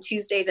Mondays and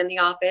Tuesdays in the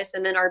office.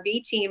 And then our B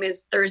team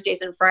is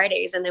Thursdays and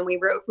Fridays. And then we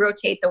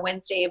rotate the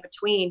Wednesday in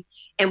between.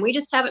 And we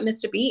just haven't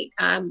missed a beat.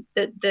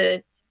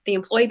 The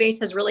employee base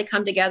has really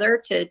come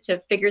together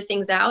to figure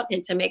things out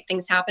and to make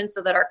things happen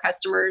so that our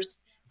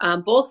customers,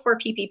 both for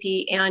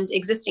PPP and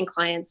existing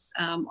clients,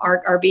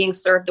 are being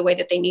served the way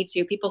that they need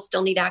to. People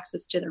still need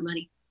access to their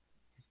money.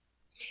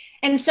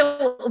 And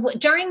so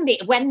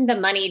when the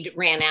money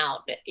ran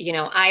out,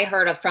 I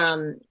heard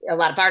from a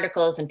lot of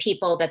articles and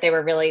people that they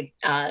were really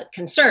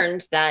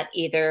concerned that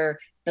either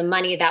the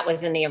money that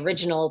was in the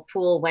original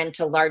pool went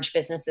to large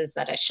businesses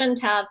that it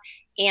shouldn't have,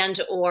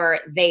 and or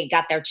they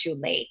got there too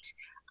late.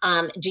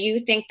 Do you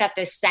think that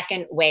the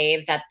second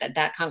wave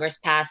that Congress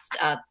passed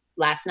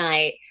last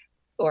night,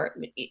 or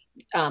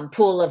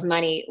pool of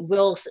money,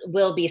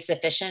 will be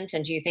sufficient?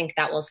 And do you think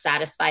that will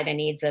satisfy the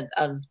needs of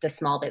the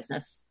small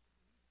business?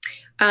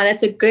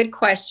 That's a good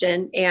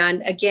question.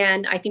 And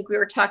again, I think we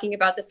were talking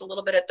about this a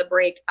little bit at the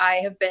break. I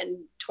have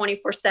been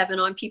 24/7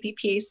 on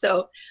PPP,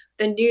 so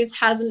the news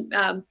hasn't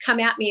come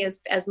at me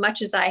as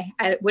much as I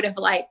would have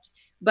liked.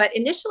 But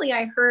initially,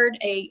 I heard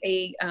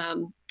a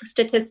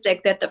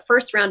statistic that the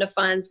first round of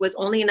funds was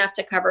only enough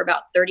to cover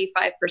about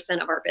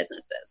 35% of our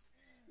businesses.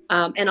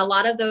 And a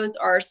lot of those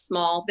are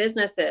small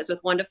businesses with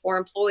 1 to 4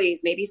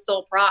 employees, maybe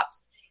sole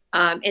props.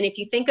 And if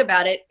you think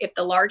about it, if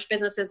the large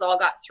businesses all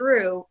got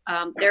through,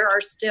 there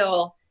are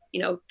still,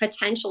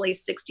 potentially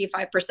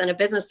 65% of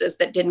businesses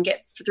that didn't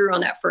get through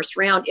on that first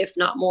round, if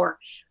not more.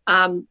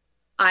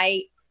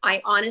 I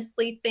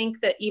honestly think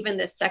that even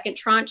the second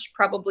tranche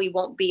probably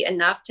won't be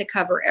enough to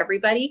cover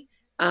everybody.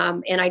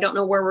 And I don't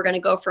know where we're going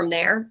to go from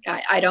there.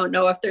 I don't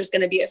know if there's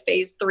going to be a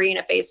phase 3 and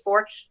a phase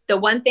 4. The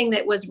one thing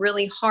that was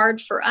really hard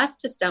for us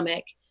to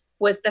stomach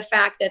was the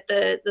fact that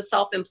the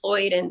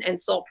self-employed and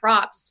sole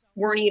props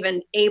weren't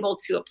even able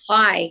to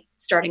apply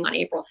starting on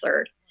April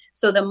 3rd.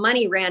 So the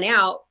money ran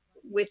out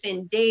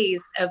within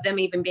days of them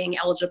even being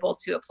eligible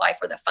to apply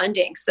for the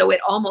funding. So it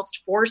almost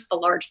forced the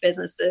large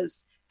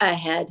businesses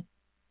ahead.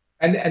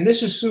 And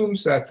this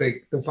assumes that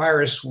the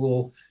virus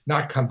will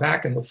not come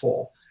back in the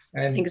fall.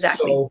 And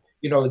exactly.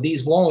 So,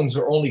 these loans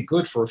are only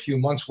good for a few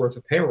months worth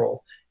of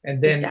payroll. And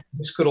then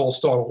This could all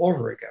start all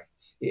over again.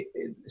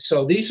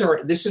 So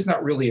this is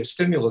not really a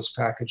stimulus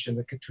package in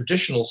the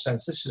traditional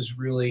sense. This is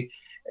really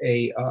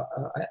an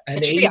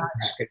aid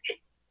package.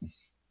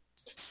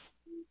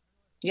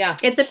 Yeah,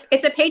 it's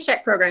a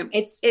paycheck program.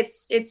 It's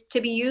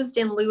to be used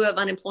in lieu of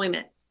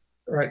unemployment.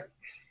 Right.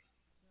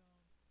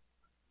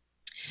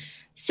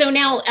 So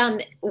now,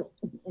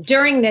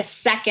 during this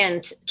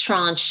second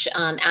tranche,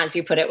 as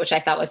you put it, which I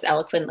thought was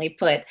eloquently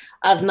put,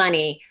 of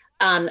money,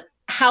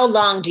 how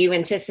long do you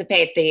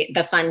anticipate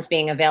the funds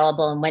being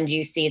available, and when do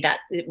you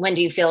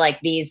feel like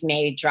these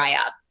may dry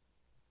up?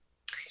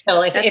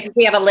 So if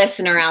we have a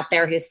listener out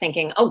there who's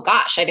thinking, oh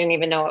gosh, I didn't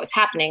even know it was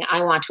happening,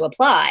 I want to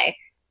apply,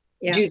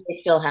 do they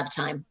still have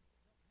time?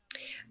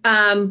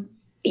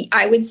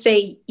 I would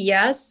say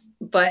yes,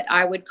 but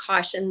I would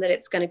caution that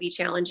it's going to be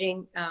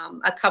challenging.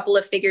 A couple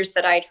of figures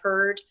that I'd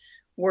heard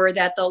were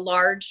that the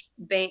large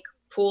bank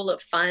pool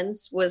of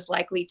funds was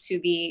likely to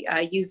be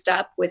used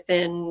up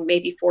within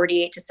maybe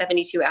 48 to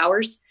 72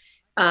 hours.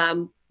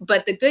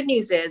 But the good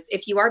news is,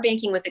 if you are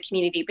banking with a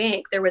community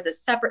bank, there was a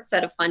separate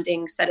set of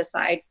funding set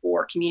aside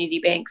for community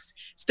banks,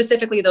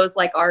 specifically those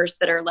like ours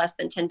that are less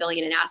than 10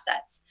 billion in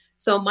assets.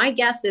 So my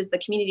guess is the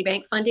community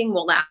bank funding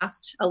will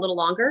last a little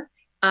longer.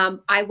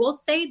 I will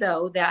say,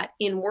 though, that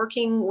in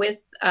working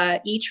with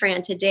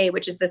E-Tran today,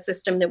 which is the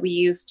system that we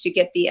use to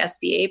get the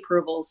SBA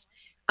approvals,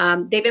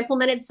 they've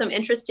implemented some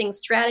interesting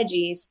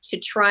strategies to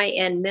try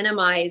and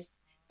minimize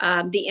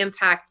the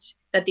impact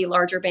that the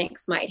larger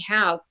banks might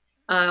have.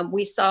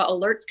 We saw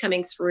alerts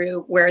coming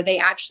through where they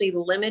actually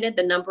limited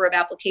the number of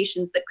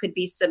applications that could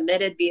be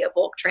submitted via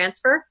bulk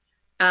transfer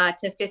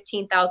to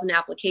 15,000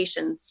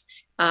 applications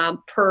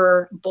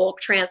per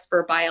bulk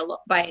transfer by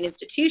an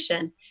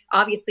institution.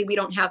 Obviously, we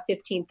don't have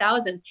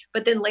 15,000,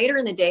 but then later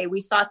in the day,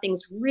 we saw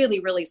things really,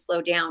 really slow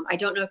down. I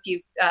don't know if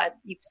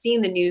you've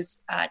seen the news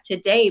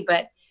today,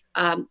 but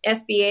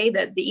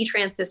SBA, the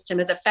E-Tran system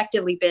has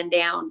effectively been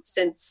down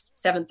since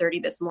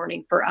 7:30 this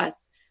morning for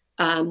us.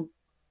 And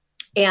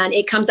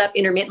it comes up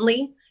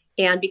intermittently.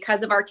 And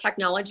because of our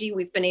technology,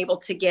 we've been able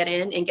to get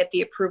in and get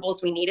the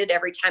approvals we needed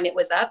every time it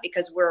was up,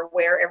 because we're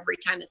aware every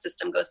time the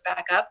system goes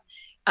back up.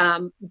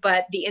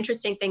 But the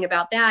interesting thing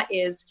about that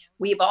is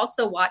we've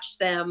also watched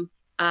them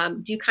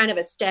do kind of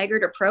a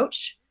staggered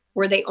approach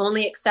where they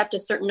only accept a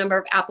certain number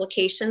of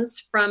applications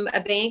from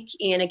a bank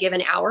in a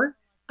given hour.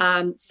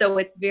 So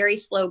it's very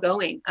slow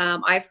going.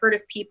 I've heard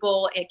of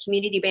people at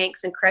community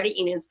banks and credit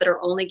unions that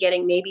are only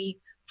getting maybe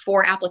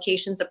 4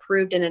 applications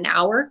approved in an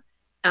hour.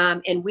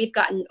 And we've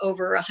gotten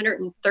over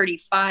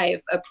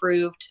 135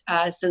 approved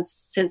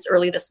since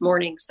early this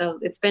morning. So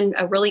it's been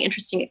a really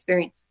interesting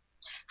experience.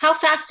 How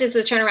fast is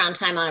the turnaround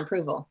time on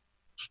approval?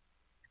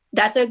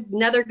 That's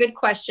another good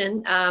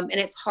question. And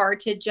it's hard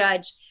to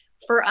judge.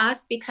 For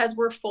us, because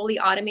we're fully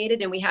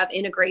automated and we have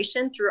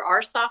integration through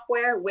our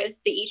software with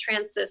the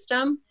eTrans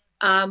system,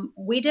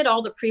 we did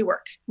all the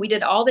pre-work. We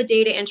did all the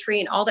data entry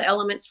and all the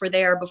elements were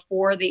there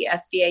before the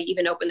SBA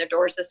even opened their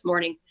doors this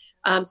morning.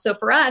 So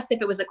for us,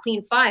 if it was a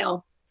clean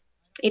file,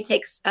 it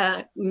takes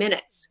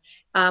minutes.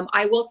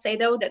 I will say,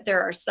 though, that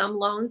there are some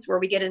loans where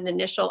we get an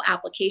initial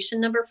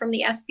application number from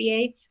the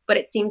SBA, but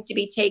it seems to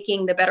be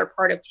taking the better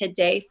part of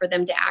today for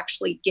them to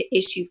actually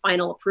issue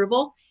final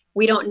approval.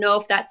 We don't know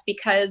if that's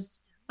because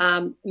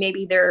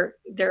maybe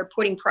they're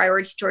putting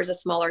priority towards a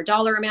smaller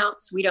dollar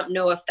amounts. We don't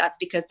know if that's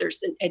because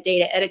there's a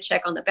data edit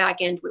check on the back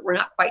end. We're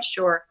not quite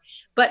sure.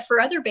 But for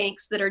other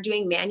banks that are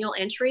doing manual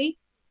entry,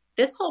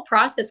 this whole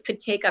process could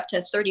take up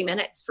to 30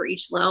 minutes for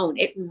each loan.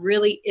 It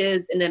really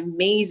is an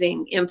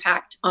amazing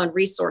impact on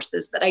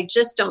resources that I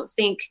just don't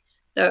think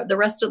the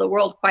rest of the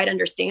world quite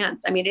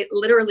understands. I mean, it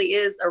literally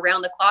is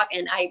around the clock,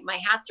 and my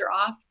hats are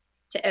off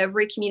to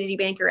every community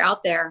banker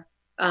out there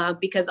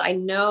because I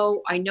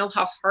know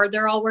how hard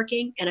they're all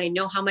working, and I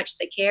know how much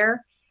they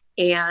care,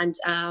 and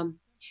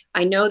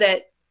I know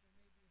that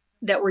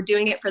we're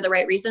doing it for the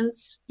right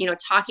reasons. You know,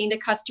 talking to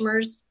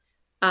customers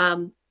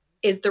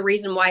is the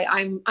reason why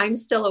I'm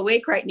still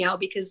awake right now,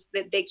 because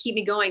they keep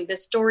me going. The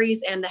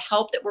stories and the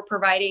help that we're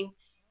providing,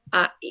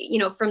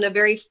 from the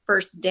very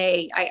first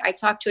day. I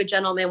talked to a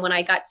gentleman when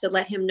I got to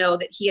let him know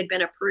that he had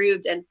been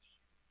approved, and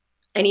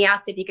he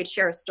asked if he could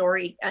share a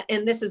story.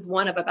 And this is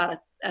one of about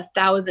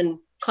 1,000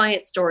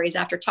 client stories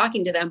after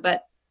talking to them.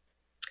 But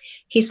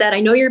he said, "I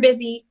know you're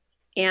busy,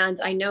 and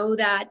I know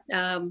that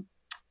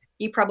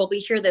you probably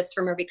hear this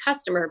from every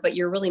customer, but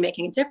you're really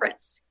making a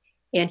difference."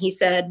 And he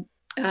said,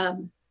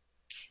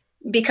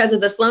 because of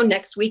this loan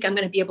next week, I'm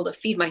going to be able to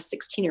feed my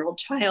 16-year-old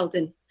child.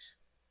 And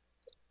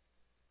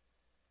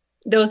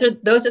those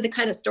are the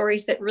kind of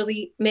stories that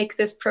really make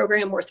this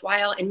program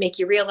worthwhile and make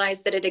you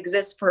realize that it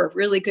exists for a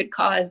really good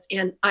cause.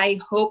 And I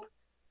hope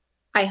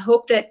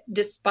that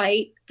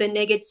despite the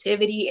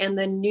negativity and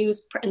the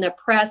news and the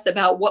press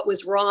about what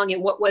was wrong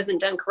and what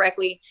wasn't done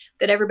correctly,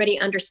 that everybody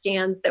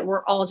understands that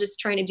we're all just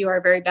trying to do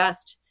our very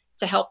best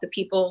to help the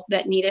people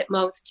that need it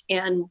most.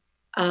 And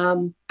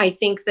I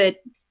think that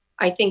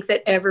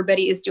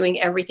everybody is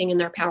doing everything in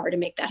their power to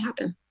make that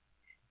happen.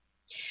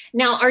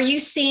 Now, are you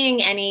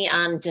seeing any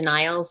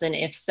denials? And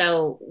if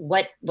so,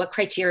 what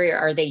criteria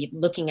are they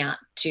looking at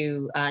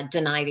to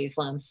deny these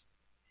loans?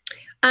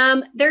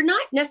 They're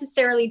not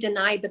necessarily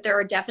denied, but there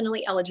are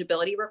definitely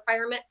eligibility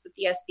requirements that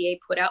the SBA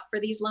put out for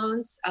these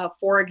loans.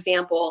 For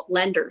example,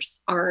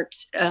 lenders aren't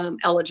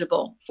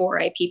eligible for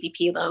a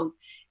PPP loan.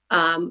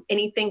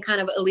 Anything kind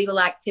of illegal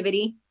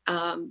activity.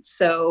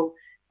 Federally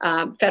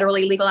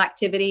legal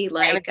activity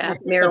like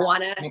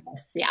marijuana.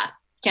 Yeah,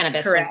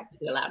 cannabis. Correct.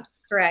 Is allowed.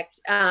 Correct.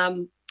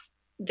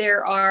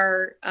 There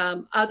are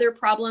other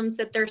problems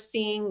that they're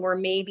seeing where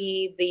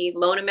maybe the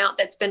loan amount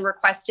that's been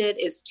requested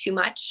is too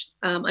much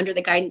under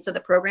the guidance of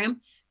the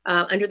program.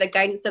 Under the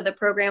guidance of the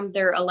program,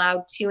 they're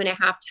allowed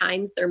 2.5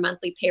 times their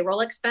monthly payroll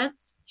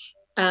expense.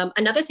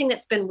 Another thing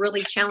that's been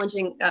really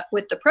challenging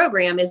with the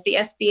program is the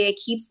SBA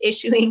keeps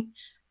issuing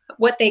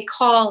what they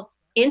call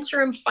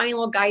interim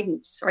final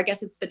guidance, or I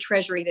guess it's the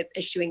Treasury that's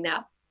issuing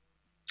that.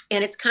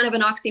 And it's kind of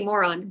an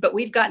oxymoron, but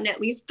we've gotten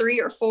at least 3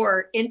 or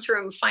 4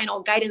 interim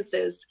final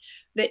guidances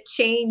that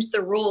change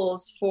the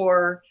rules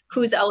for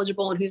who's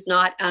eligible and who's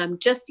not.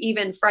 Just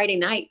even Friday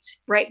night,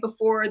 right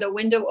before the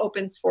window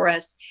opens for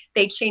us,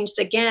 they changed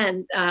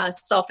again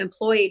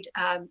self-employed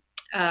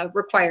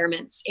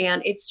requirements.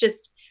 And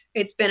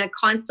it's been a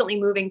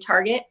constantly moving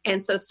target.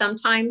 And so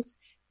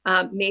sometimes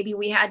maybe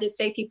we had to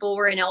say people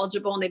were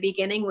ineligible in the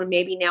beginning when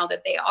maybe now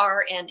that they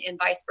are, and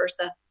vice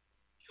versa.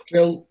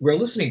 Well, we're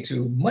listening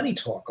to Money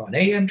Talk on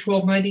AM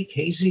 1290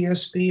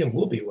 KZSB, and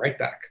we'll be right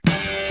back.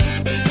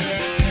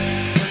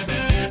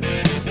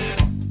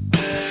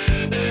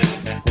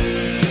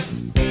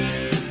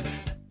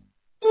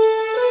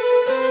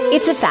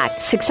 It's a fact.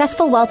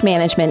 Successful wealth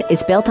management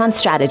is built on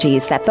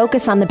strategies that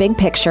focus on the big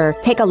picture,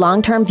 take a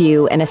long-term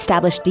view, and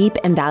establish deep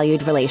and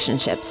valued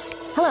relationships.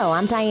 Hello,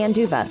 I'm Diane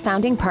Duva,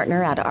 founding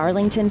partner at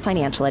Arlington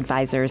Financial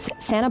Advisors,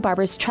 Santa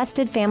Barbara's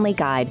trusted family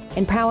guide,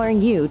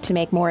 empowering you to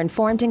make more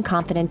informed and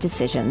confident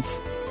decisions.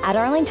 At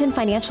Arlington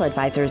Financial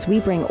Advisors, we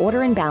bring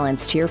order and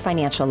balance to your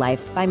financial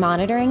life by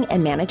monitoring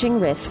and managing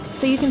risk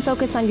so you can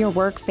focus on your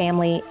work,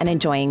 family, and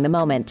enjoying the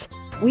moment.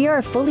 We are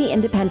a fully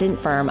independent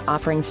firm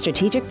offering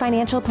strategic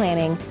financial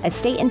planning,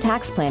 estate and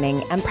tax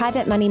planning, and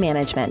private money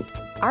management.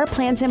 Our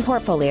plans and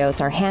portfolios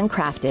are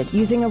handcrafted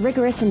using a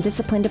rigorous and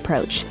disciplined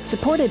approach,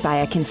 supported by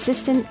a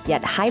consistent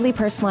yet highly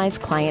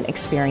personalized client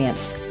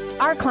experience.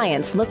 Our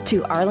clients look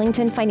to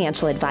Arlington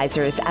Financial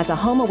Advisors as a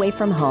home away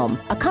from home,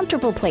 a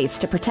comfortable place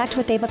to protect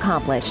what they've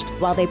accomplished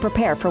while they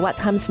prepare for what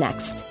comes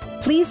next.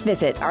 Please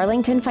visit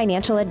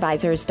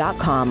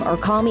arlingtonfinancialadvisors.com or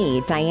call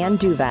me, Diane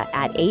Duva,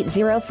 at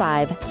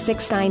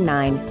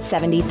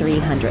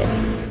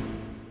 805-699-7300.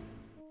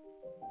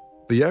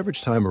 The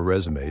average time a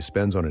resume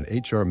spends on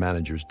an HR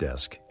manager's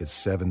desk is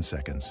 7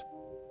 seconds,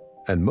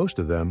 and most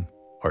of them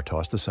are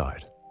tossed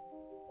aside.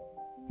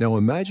 Now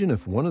imagine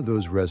if one of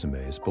those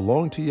resumes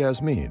belonged to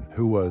Yasmin,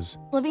 who was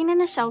living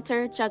in a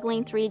shelter,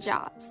 juggling 3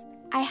 jobs.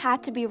 I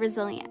had to be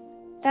resilient.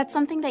 That's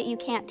something that you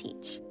can't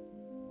teach.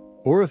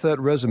 Or if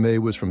that resume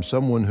was from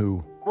someone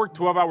who worked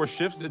 12-hour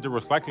shifts at the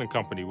recycling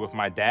company with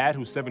my dad,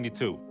 who's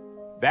 72.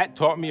 That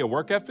taught me a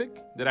work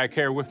ethic that I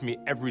carry with me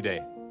every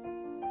day.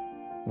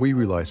 We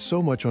rely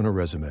so much on a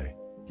resume,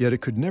 yet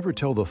it could never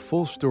tell the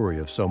full story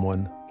of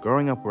someone.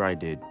 Growing up where I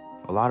did,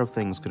 a lot of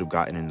things could have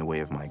gotten in the way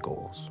of my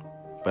goals.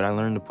 But I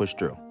learned to push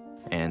through,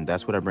 and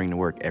that's what I bring to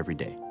work every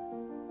day.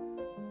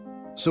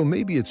 So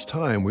maybe it's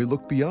time we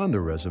look beyond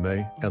the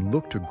resume and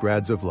look to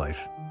Grads of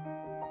Life.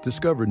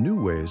 Discover new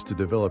ways to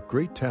develop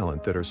great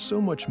talent that are so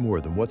much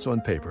more than what's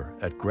on paper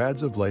at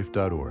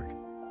gradsoflife.org.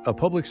 A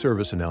public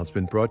service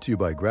announcement brought to you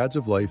by Grads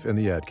of Life and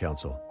the Ad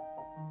Council.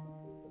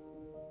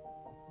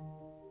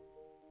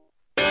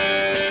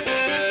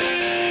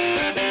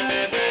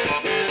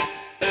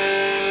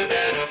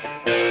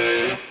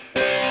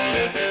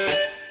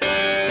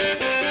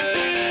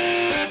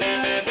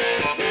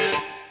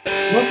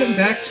 Welcome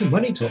back to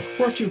Money Talk,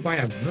 brought to you by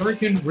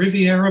American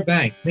Riviera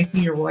Bank,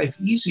 making your life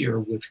easier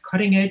with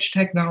cutting-edge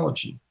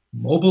technology,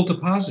 mobile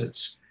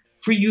deposits,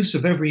 free use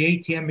of every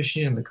ATM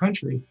machine in the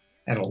country,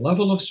 at a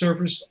level of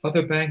service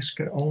other banks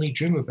can only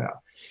dream about.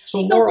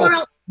 So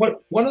Laurel,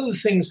 one of the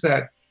things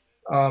that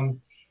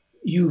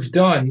you've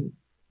done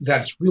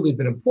that's really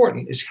been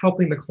important is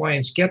helping the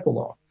clients get the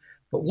loan.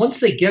 But once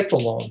they get the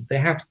loan, they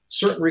have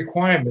certain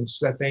requirements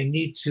that they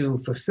need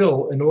to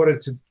fulfill in order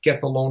to get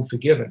the loan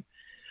forgiven.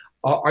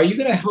 Are you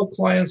going to help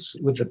clients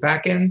with the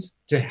back end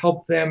to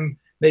help them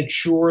make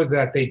sure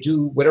that they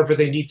do whatever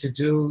they need to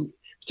do,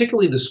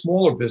 particularly the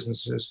smaller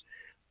businesses,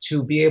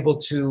 to be able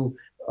to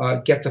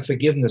get the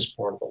forgiveness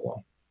part of the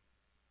loan?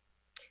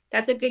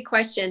 That's a good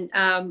question.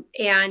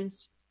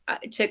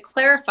 To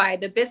clarify,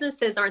 the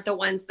businesses aren't the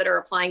ones that are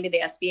applying to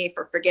the SBA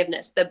for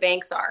forgiveness. The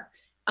banks are.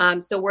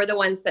 So we're the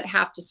ones that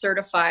have to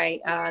certify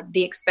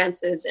the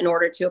expenses in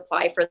order to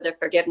apply for the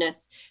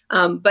forgiveness.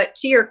 But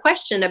to your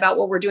question about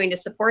what we're doing to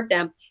support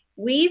them,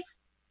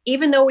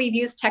 even though we've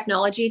used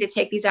technology to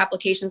take these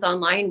applications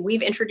online,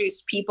 we've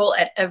introduced people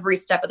at every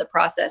step of the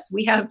process.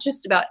 We have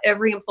just about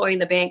every employee in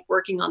the bank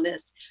working on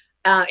this,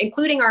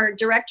 including our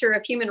director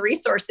of human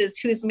resources,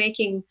 who's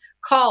making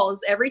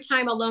calls every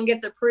time a loan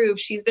gets approved.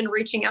 She's been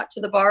reaching out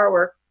to the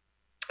borrower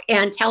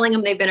and telling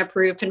them they've been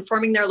approved,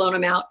 confirming their loan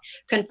amount,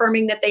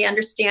 confirming that they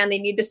understand they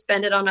need to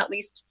spend it on at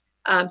least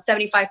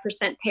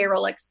 75%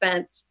 payroll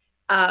expense.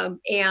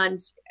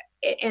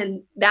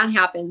 And that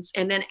happens.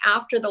 And then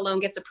after the loan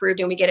gets approved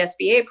and we get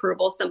SBA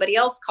approval, somebody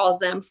else calls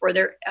them for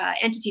their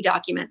entity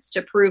documents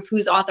to prove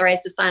who's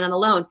authorized to sign on the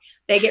loan.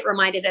 They get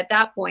reminded at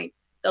that point.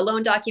 The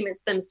loan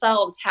documents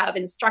themselves have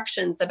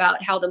instructions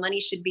about how the money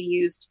should be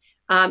used.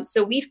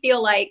 So we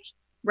feel like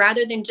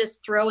rather than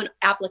just throw an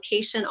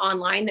application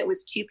online that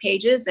was 2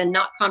 pages and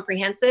not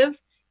comprehensive,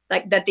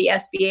 like that the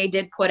SBA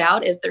did put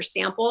out as their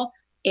sample,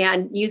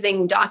 and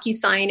using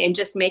DocuSign and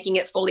just making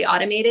it fully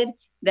automated,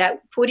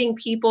 that putting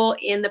people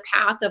in the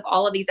path of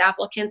all of these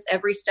applicants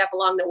every step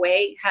along the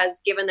way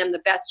has given them the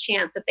best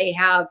chance that they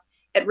have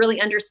at really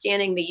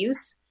understanding the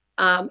use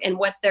and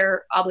what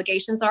their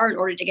obligations are in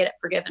order to get it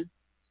forgiven.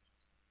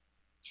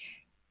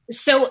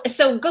 So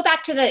go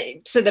back to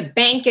the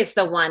bank is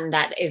the one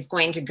that is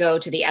going to go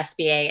to the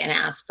SBA and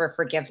ask for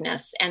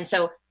forgiveness. And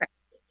so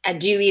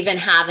do you even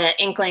have an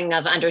inkling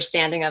of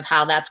understanding of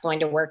how that's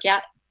going to work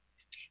yet?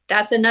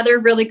 That's another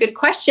really good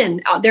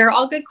question. They're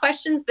all good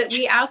questions that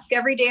we ask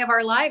every day of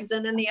our lives.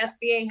 And then the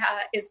SBA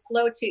is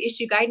slow to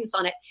issue guidance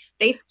on it.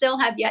 They still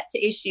have yet to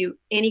issue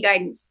any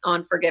guidance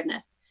on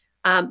forgiveness.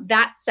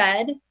 That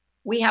said,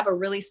 we have a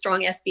really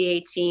strong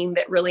SBA team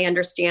that really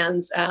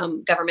understands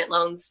government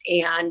loans.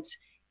 And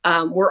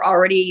we're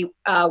already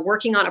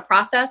working on a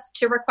process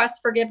to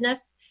request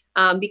forgiveness.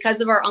 Because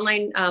of our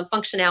online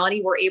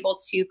functionality, we're able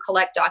to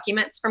collect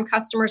documents from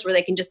customers where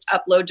they can just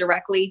upload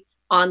directly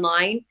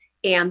online.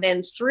 And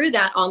then through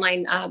that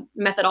online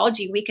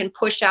methodology, we can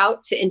push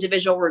out to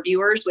individual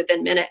reviewers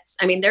within minutes.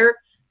 I mean, there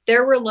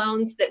were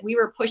loans that we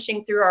were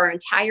pushing through our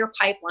entire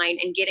pipeline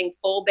and getting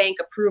full bank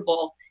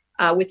approval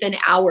within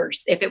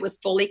hours if it was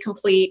fully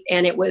complete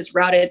and it was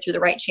routed through the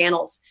right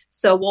channels.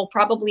 So we'll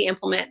probably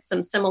implement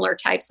some similar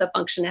types of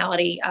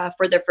functionality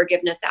for the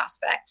forgiveness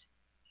aspect.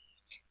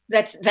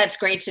 That's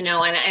great to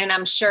know. And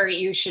I'm sure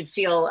you should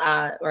feel,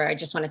 or I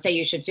just want to say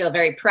you should feel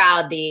very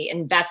proud. The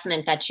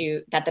investment that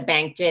the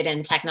bank did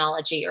in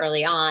technology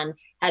early on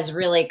has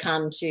really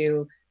come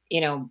to,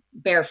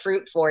 bear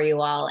fruit for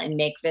you all and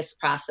make this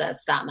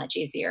process that much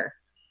easier.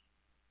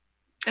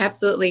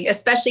 Absolutely.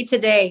 Especially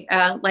today.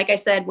 Like I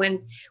said,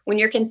 when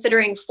you're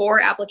considering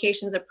 4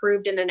 applications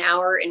approved in an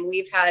hour and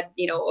we've had,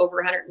 over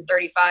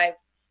 135,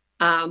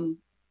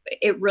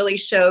 it really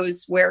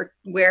shows where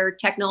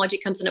technology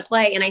comes into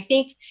play. And I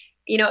think,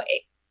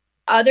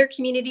 other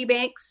community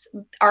banks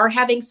are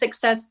having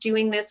success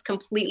doing this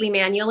completely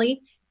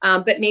manually,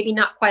 but maybe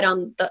not quite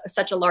on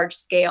such a large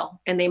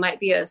scale. And they might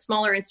be a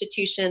smaller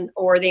institution,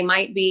 or they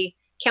might be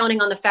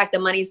counting on the fact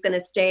that money's going to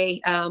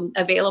stay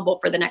available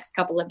for the next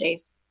couple of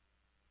days.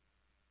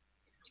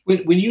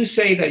 When you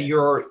say that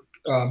your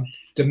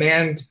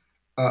demand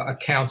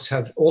accounts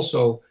have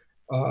also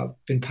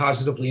been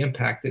positively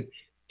impacted,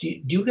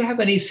 do you have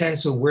any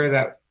sense of where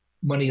that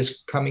money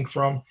is coming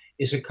from?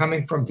 Is it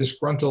coming from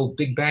disgruntled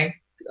big bank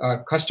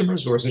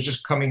customers, or is it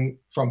just coming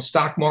from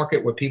stock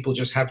market where people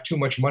just have too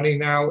much money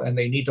now and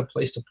they need a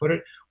place to put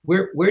it?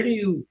 Where do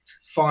you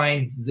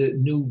find the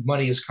new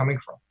money is coming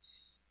from?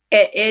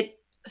 It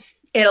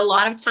a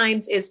lot of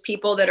times is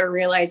people that are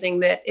realizing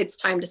that it's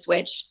time to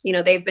switch.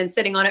 They've been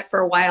sitting on it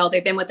for a while.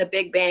 They've been with a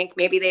big bank.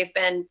 Maybe they've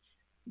been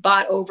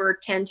bought over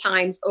 10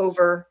 times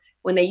over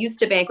when they used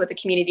to bank with a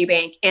community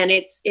bank. And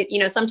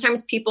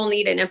sometimes people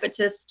need an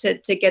impetus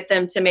to get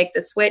them to make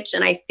the switch.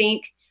 And I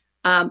think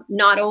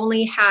not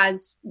only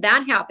has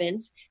that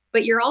happened,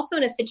 but you're also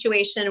in a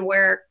situation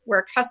where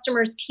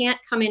customers can't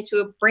come into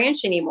a branch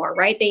anymore,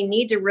 right? They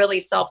need to really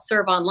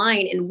self-serve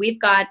online. And we've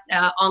got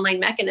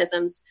online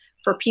mechanisms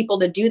for people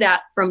to do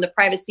that from the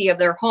privacy of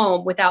their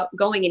home without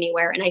going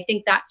anywhere. And I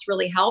think that's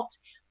really helped.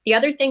 The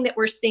other thing that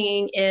we're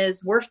seeing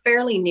is we're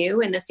fairly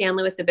new in the San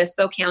Luis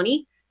Obispo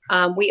County.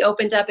 We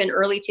opened up in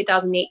early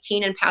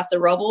 2018 in Paso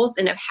Robles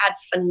and have had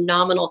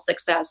phenomenal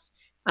success.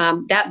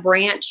 That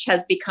branch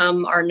has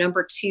become our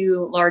number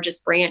 2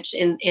 largest branch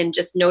in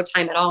just no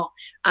time at all.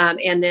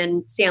 And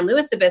then San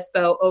Luis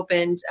Obispo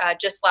opened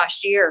just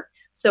last year.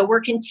 So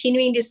we're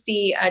continuing to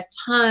see a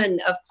ton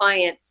of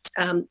clients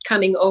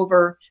coming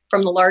over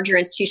from the larger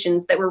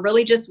institutions that were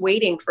really just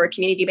waiting for a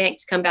community bank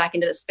to come back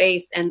into the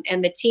space. And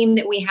the team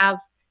that we have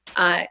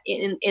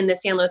in the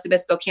San Luis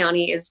Obispo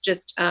County is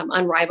just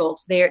unrivaled.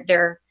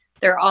 They're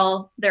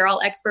all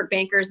expert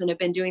bankers and have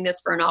been doing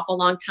this for an awful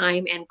long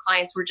time. And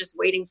clients were just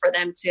waiting for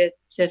them to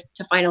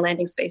find a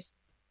landing space.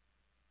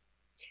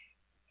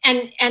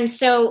 And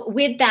so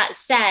with that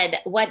said,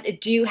 what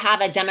do you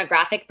have a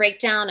demographic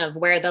breakdown of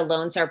where the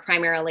loans are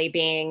primarily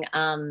being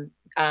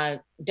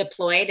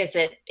deployed? Is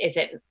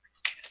it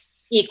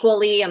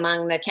equally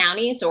among the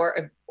counties,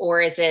 or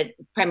is it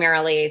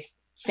primarily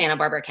Santa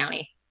Barbara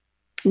County?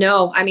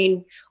 No, I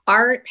mean,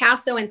 our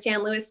Paso and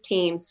San Luis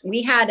teams,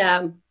 we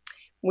had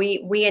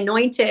we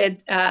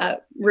anointed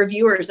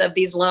reviewers of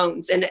these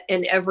loans in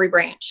every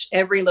branch,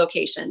 every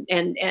location,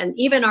 and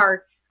even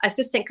our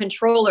assistant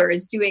controller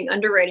is doing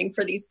underwriting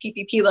for these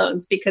PPP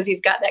loans because he's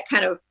got that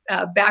kind of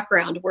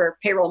background where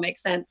payroll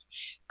makes sense.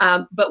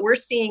 But we're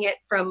seeing it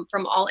from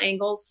all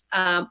angles.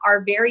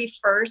 Our very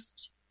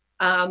first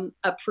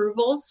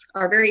approvals,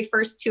 our very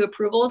first 2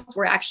 approvals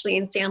were actually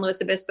in San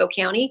Luis Obispo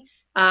County,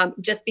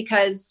 just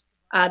because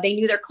they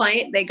knew their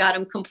client, they got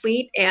them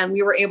complete, and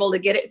we were able to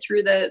get it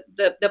through the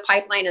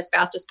pipeline as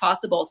fast as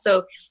possible.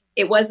 So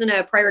it wasn't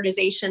a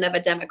prioritization of a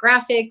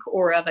demographic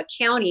or of a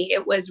county.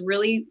 It was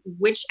really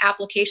which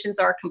applications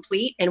are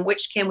complete and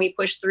which can we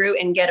push through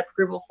and get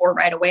approval for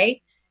right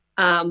away.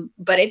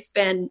 But it's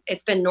been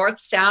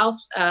north-south.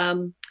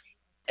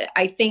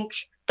 I think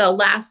the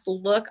last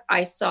look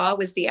I saw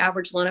was the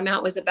average loan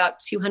amount was about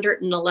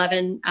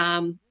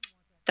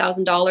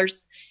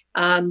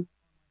 $211,000.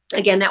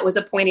 Again, that was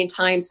a point in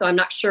time, so I'm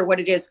not sure what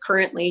it is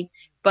currently.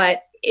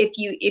 But if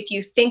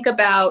you think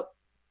about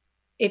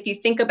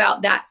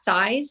that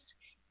size,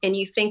 and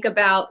you think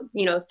about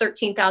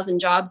 13,000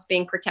 jobs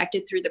being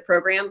protected through the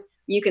program,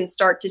 you can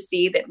start to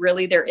see that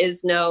really there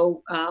is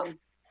no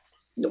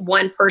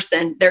one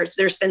person.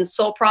 There's been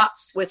sole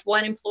props with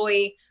one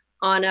employee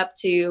on up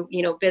to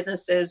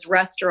businesses,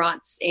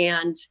 restaurants,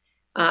 and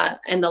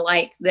the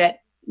like that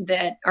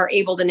are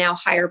able to now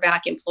hire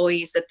back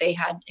employees that they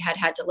had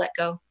to let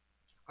go.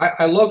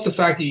 I love the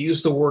fact that you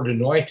used the word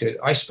anointed.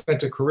 I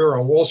spent a career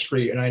on Wall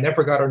Street and I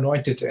never got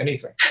anointed to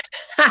anything.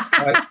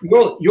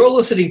 You're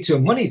listening to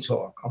Money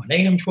Talk on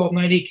AM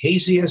 1290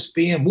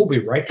 KZSB, and we'll be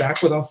right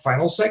back with our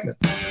final segment.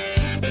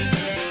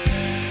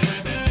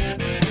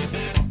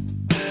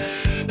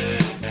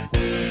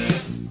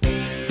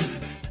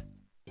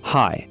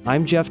 Hi,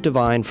 I'm Jeff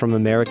Devine from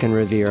American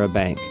Riviera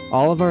Bank.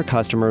 All of our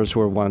customers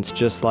were once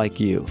just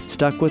like you,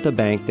 stuck with a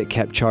bank that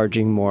kept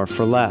charging more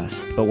for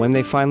less. But when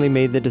they finally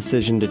made the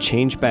decision to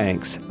change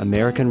banks,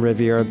 American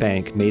Riviera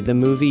Bank made the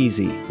move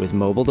easy with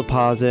mobile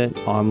deposit,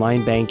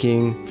 online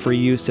banking, free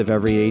use of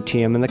every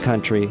ATM in the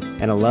country,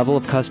 and a level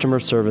of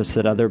customer service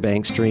that other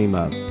banks dream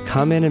of.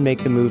 Come in and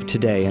make the move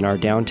today in our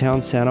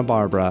downtown Santa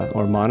Barbara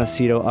or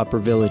Montecito Upper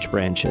Village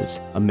branches.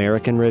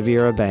 American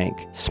Riviera Bank,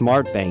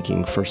 smart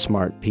banking for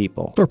smart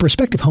people. For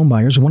prospective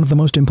homebuyers, one of the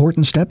most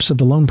important steps of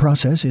the loan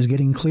process is is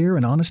getting clear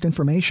and honest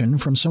information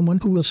from someone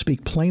who will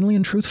speak plainly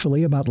and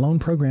truthfully about loan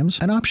programs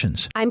and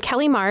options. I'm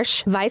Kelly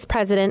Marsh, Vice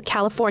President,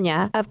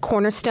 California of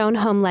Cornerstone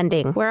Home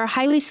Lending, where our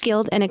highly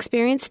skilled and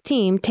experienced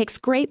team takes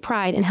great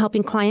pride in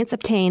helping clients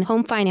obtain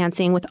home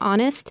financing with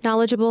honest,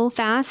 knowledgeable,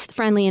 fast,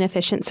 friendly, and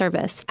efficient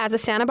service. As a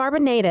Santa Barbara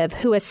native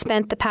who has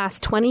spent the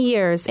past 20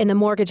 years in the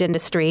mortgage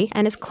industry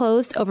and has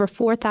closed over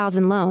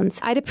 4,000 loans,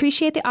 I'd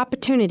appreciate the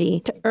opportunity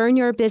to earn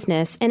your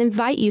business and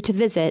invite you to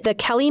visit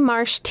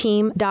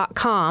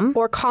thekellymarshteam.com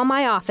or call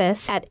my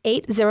office at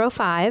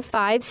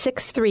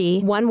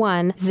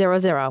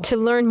 805-563-1100 to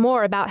learn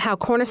more about how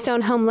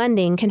Cornerstone Home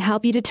Lending can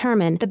help you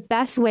determine the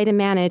best way to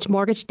manage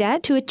mortgage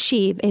debt to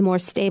achieve a more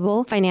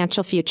stable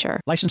financial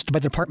future. Licensed by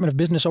the Department of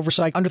Business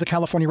Oversight under the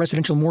California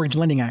Residential Mortgage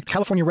Lending Act.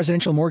 California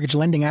Residential Mortgage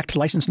Lending Act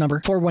license number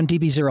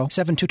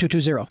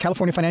 41DB0-72220.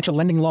 California Financial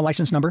Lending Law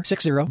license number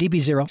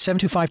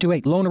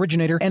 60DB0-72528. Loan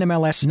originator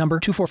NMLS number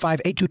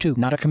 245822.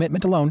 Not a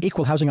commitment to loan.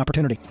 Equal housing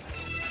opportunity.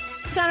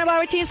 Santa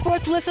Barbara Teen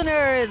Sports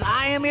listeners,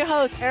 I am your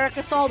host,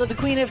 Erica Salda, the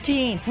Queen of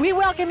Teen. We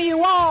welcome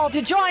you all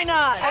to join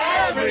us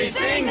every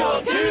single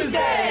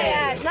Tuesday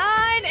at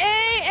 9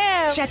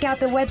 a.m. Check out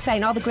the website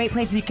and all the great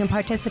places you can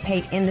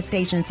participate in the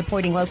station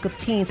supporting local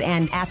teens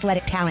and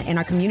athletic talent in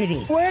our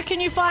community. Where can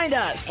you find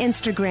us?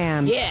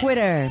 Instagram,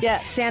 Twitter,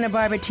 Santa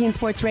Barbara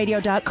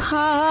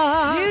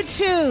TeenSportsRadio.com,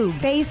 YouTube,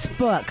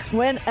 Facebook.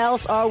 When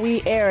else are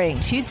we airing?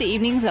 Tuesday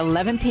evenings,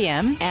 11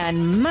 p.m.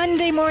 and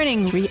Monday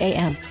morning, 3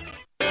 a.m.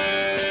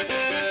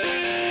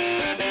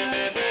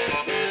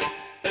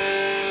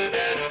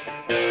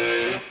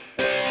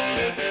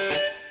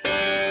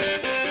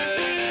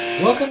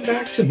 Welcome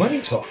back to Money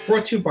Talk,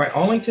 brought to you by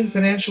Arlington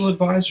Financial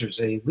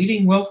Advisors, a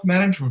leading wealth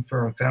management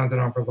firm founded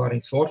on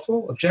providing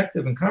thoughtful,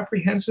 objective, and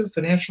comprehensive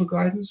financial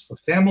guidance for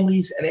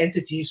families and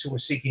entities who are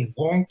seeking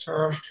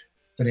long-term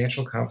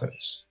financial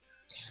confidence.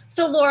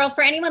 So, Laurel,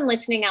 for anyone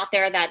listening out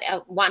there that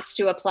wants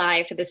to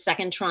apply for the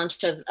second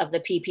tranche of the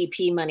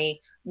PPP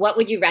money, what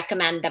would you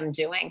recommend them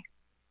doing?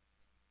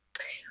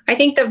 I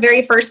think the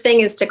very first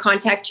thing is to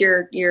contact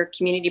your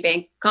community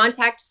bank.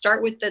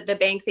 Start with the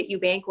bank that you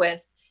bank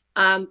with.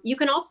 You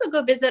can also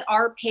go visit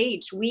our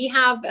page. We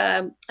have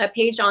a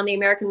page on the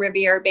American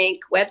Riviera Bank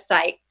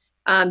website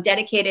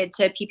dedicated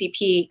to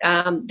PPP.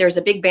 There's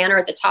a big banner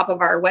at the top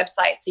of our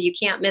website, so you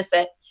can't miss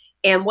it.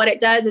 And what it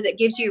does is it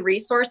gives you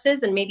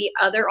resources and maybe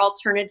other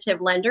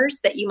alternative lenders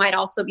that you might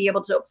also be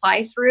able to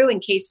apply through in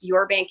case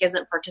your bank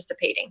isn't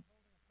participating.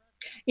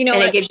 You know,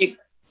 and it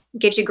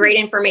gives you great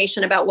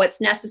information about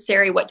what's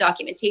necessary, what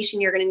documentation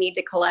you're going to need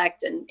to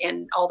collect,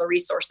 and all the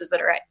resources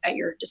that are at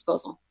your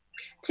disposal.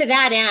 To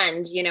that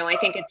end, you know, I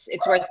think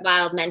it's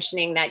worthwhile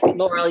mentioning that,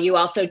 Laurel, you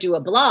also do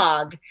a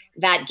blog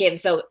that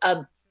gives a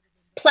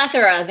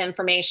plethora of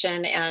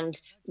information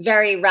and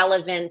very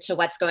relevant to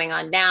what's going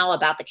on now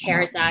about the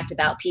CARES Act,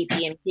 about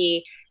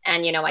PP&P.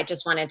 And, you know, I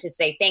just wanted to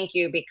say thank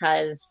you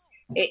because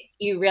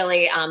you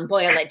really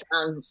boil it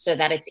down so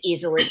that it's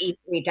easily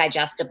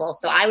digestible.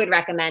 So I would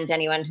recommend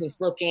anyone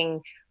who's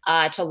looking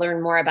to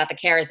learn more about the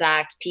CARES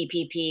Act,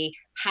 PPP,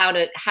 how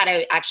to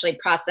actually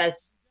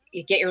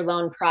get your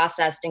loan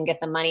processed and get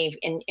the money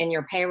in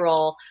your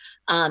payroll,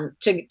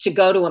 to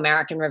go to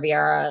American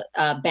Riviera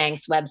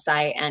Bank's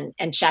website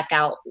and check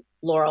out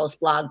Laurel's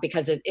blog,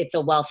 because it's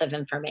a wealth of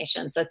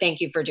information. So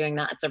thank you for doing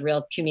that. It's a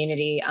real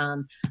community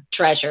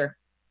treasure.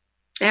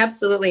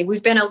 Absolutely.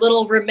 We've been a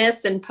little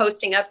remiss in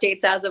posting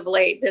updates as of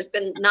late. There's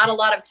been not a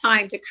lot of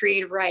time to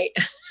create right.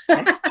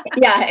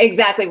 Yeah,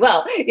 exactly.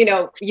 Well, you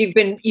know, you've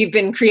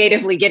been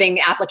creatively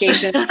getting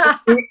applications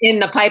in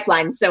the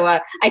pipeline. So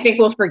I think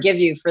we'll forgive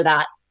you for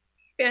that.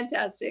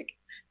 Fantastic.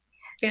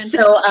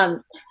 So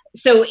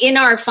in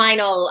our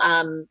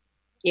final,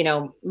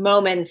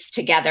 moments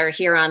together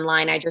here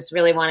online, I just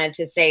really wanted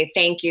to say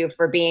thank you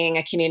for being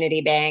a community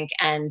bank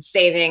and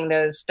saving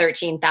those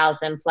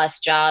 13,000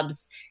 plus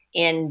jobs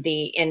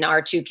in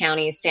our two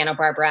counties, Santa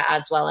Barbara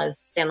as well as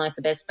San Luis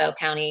Obispo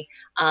County.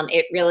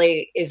 It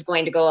really is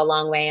going to go a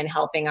long way in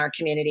helping our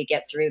community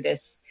get through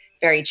this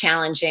very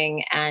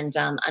challenging and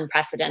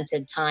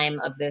unprecedented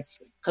time of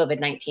this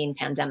COVID-19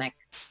 pandemic.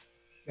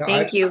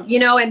 Thank you. You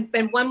know, and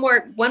one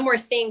more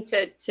thing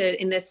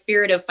to in the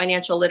spirit of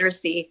financial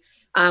literacy,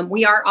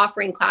 we are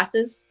offering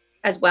classes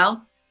as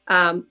well.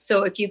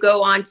 So if you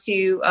go on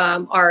to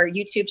our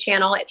YouTube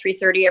channel at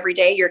 3:30 every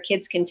day, your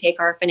kids can take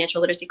our financial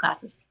literacy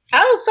classes.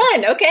 Oh,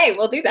 fun. Okay,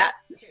 we'll do that.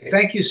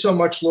 Thank you so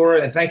much,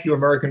 Laura, and thank you,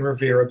 American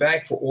Riviera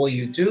Bank, for all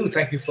you do.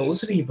 Thank you for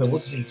listening. You've been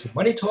listening to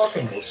Money Talk,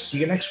 and we'll see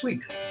you next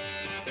week.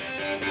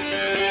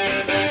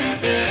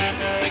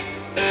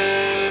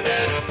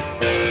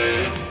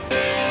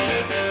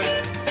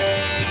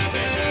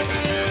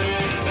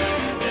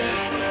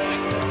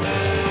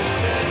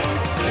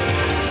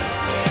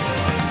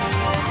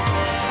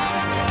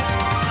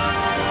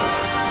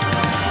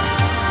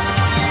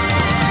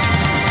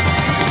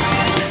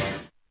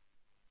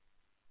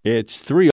 It's 3